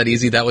pick them out that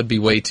easy. That would be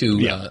way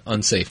too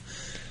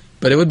unsafe.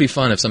 But it would be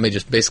fun if somebody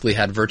just basically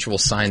had virtual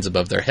signs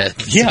above their head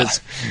that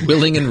says,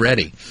 willing and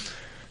ready.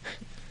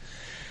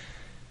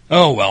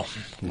 Oh, well,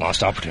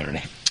 lost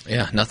opportunity.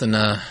 Yeah, nothing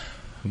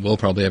we'll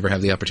probably ever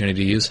have the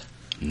opportunity to use.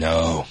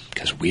 No,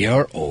 because we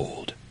are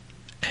old.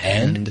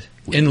 And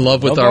in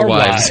love with our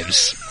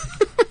wives.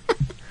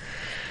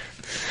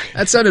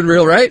 That sounded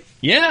real, right?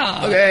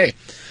 Yeah. Okay.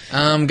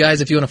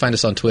 Guys, if you want to find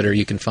us on Twitter,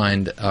 you can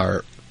find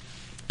our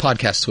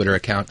podcast Twitter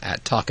account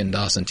at Talkin'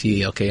 Dawson,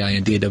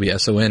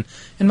 TALKINDAWSON,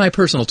 and my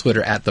personal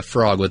Twitter at The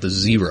Frog with a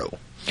 0.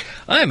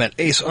 I'm at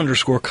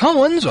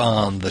Ace_Collins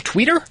on the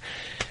Twitter.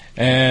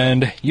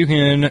 And you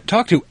can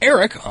talk to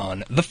Eric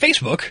on the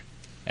Facebook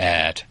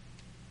at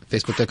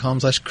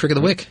Facebook.com/Crick of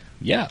the Wick.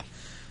 Yeah.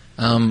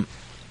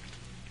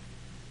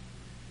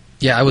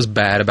 Yeah, I was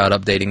bad about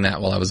updating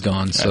that while I was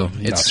gone, so I'm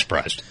it's not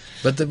surprised.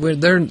 But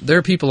there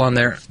are people on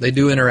there. They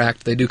do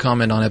interact. They do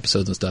comment on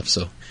episodes and stuff.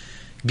 So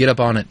get up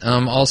on it.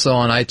 Also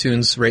on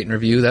iTunes, rate and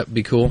review. That would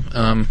be cool.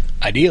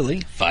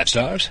 Ideally, 5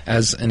 stars.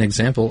 As an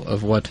example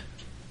of what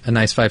a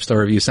nice 5-star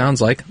review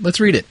sounds like, let's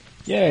read it.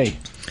 Yay!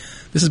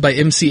 This is by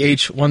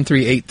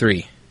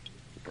MCH1383.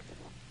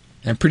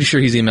 I'm pretty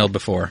sure he's emailed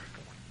before.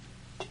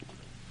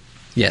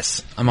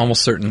 Yes, I'm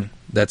almost certain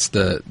that's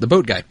the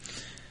boat guy.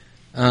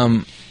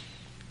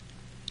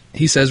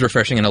 He says,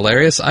 refreshing and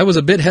hilarious. I was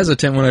a bit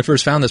hesitant when I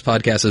first found this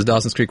podcast, as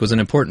Dawson's Creek was an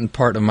important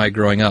part of my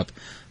growing up.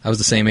 I was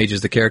the same age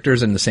as the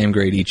characters and the same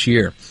grade each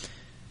year.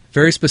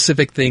 Very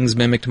specific things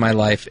mimicked my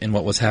life and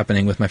what was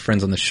happening with my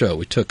friends on the show.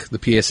 We took the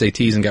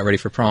PSATs and got ready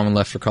for prom and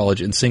left for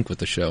college in sync with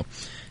the show.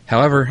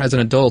 However, as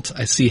an adult,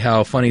 I see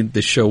how funny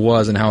this show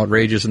was and how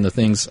outrageous and the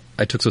things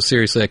I took so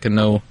seriously I can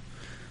now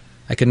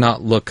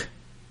look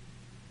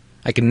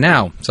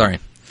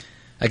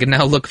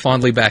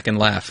fondly back and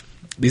laugh.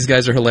 These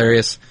guys are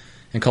hilarious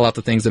and call out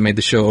the things that made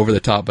the show over the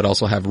top, but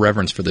also have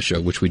reverence for the show,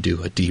 which we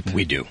do,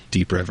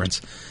 deep reverence.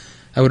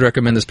 I would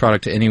recommend this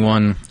product to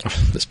anyone.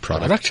 This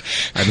product?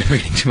 I've been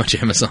reading too much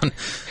Amazon.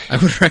 I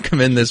would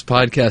recommend this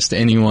podcast to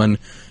anyone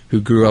who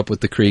grew up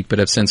with the Creek, but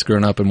have since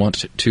grown up and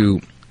want to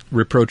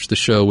reproach the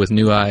show with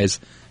new eyes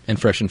and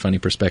fresh and funny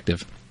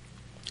perspective.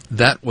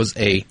 That was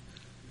a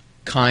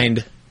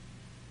kind,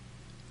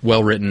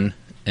 well-written,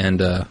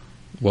 and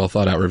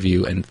well-thought-out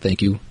review, and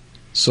thank you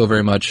so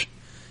very much,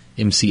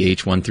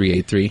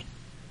 MCH1383.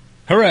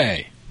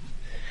 Hooray!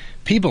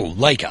 People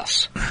like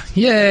us.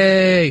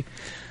 Yay!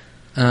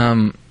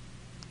 You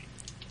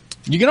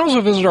can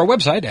also visit our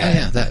website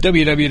at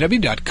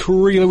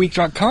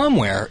www.creekoftheweek.com,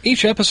 where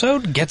each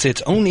episode gets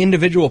its own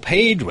individual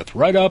page with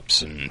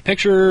write-ups and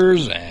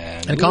pictures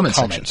and comment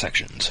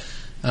sections.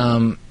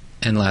 And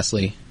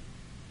lastly,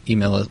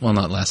 email us. Well,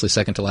 not lastly,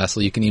 second to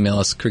lastly, you can email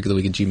us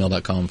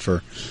creekoftheweek@gmail.com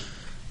for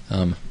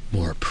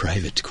more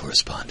private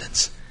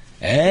correspondence.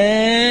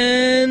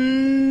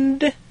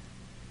 And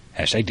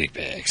hashtag dick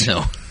pics.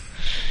 No.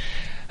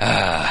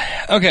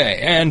 Okay,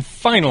 and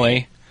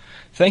finally,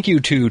 thank you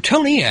to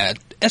Tony at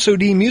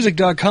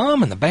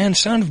SODmusic.com and the band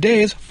Sound of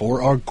Days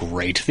for our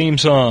great theme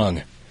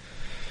song.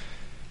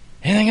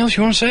 Anything else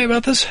you want to say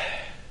about this?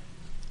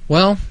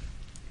 Well,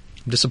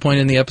 I'm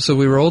disappointed in the episode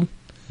we rolled.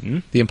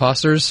 The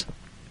Imposters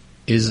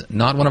is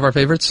not one of our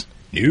favorites.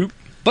 Nope.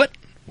 But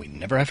we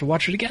never have to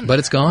watch it again. But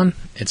it's gone.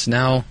 It's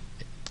now...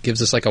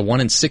 gives us like a 1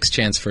 in 6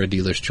 chance for a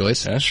dealer's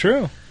choice. That's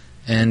true.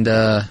 And,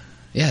 yeah,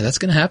 that's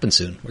going to happen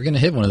soon. We're going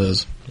to hit one of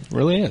those. It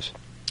really is.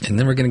 And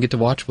then we're going to get to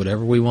watch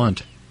whatever we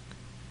want.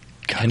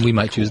 God, and we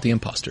might choose the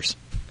Imposters.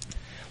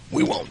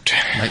 We won't.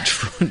 Might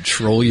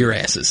troll your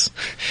asses.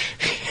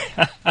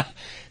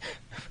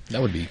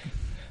 That would be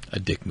a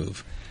dick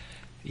move.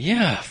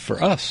 Yeah,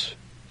 for us.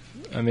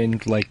 I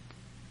mean, like,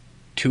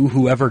 to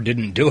whoever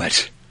didn't do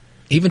it.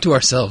 Even to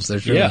ourselves.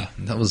 There's really, yeah.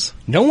 That was...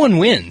 No one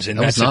wins in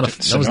that was not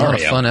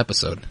a fun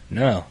episode.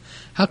 No.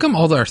 How come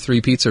all our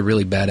three-peats are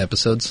really bad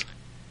episodes?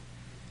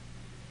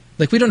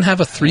 Like, we don't have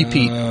a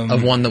three-peat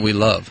of one that we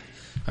love.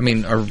 I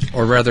mean,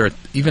 or rather,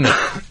 even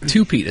a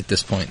two-peat at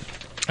this point.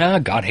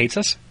 God Hates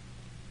Us?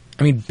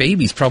 I mean,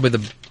 Baby's probably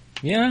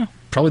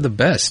the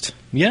best.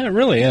 Yeah, it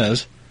really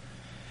is.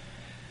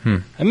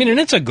 I mean, and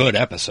it's a good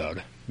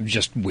episode.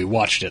 Just, we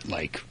watched it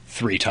like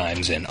 3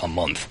 times in a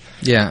month.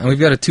 Yeah, and we've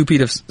got a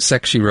two-peat of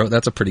Sex She Wrote.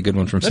 That's a pretty good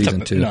one from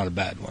season 2. Not a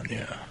bad one,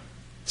 yeah.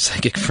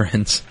 Psychic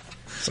Friends.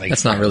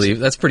 That's not really...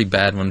 That's a pretty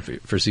bad one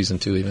for season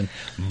 2, even.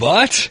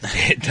 But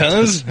it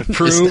does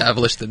prove...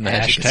 established that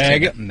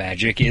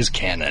magic is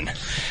canon.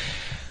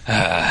 All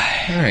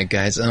right,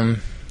 guys.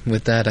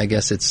 With that, I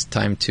guess it's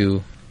time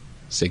to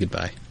say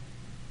goodbye.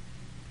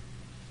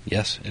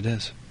 Yes, it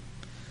is.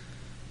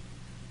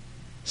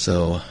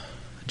 So,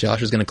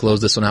 Josh is going to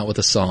close this one out with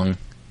a song.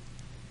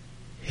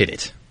 Hit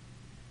it.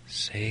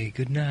 Say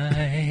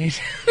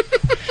goodnight.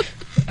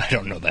 I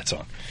don't know that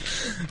song.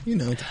 You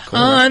know the chorus.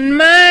 On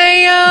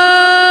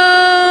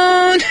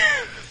my own.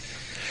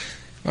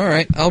 All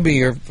right, I'll be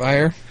your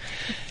fire.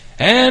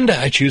 And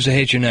I choose to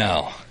hate you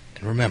now.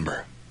 And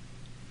remember,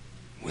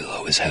 we'll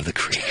always have the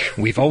creek.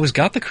 We've always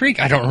got the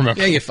creek? I don't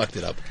remember. Yeah, you fucked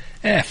it up.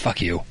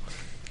 Fuck you.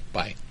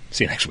 Bye.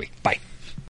 See you next week. Bye.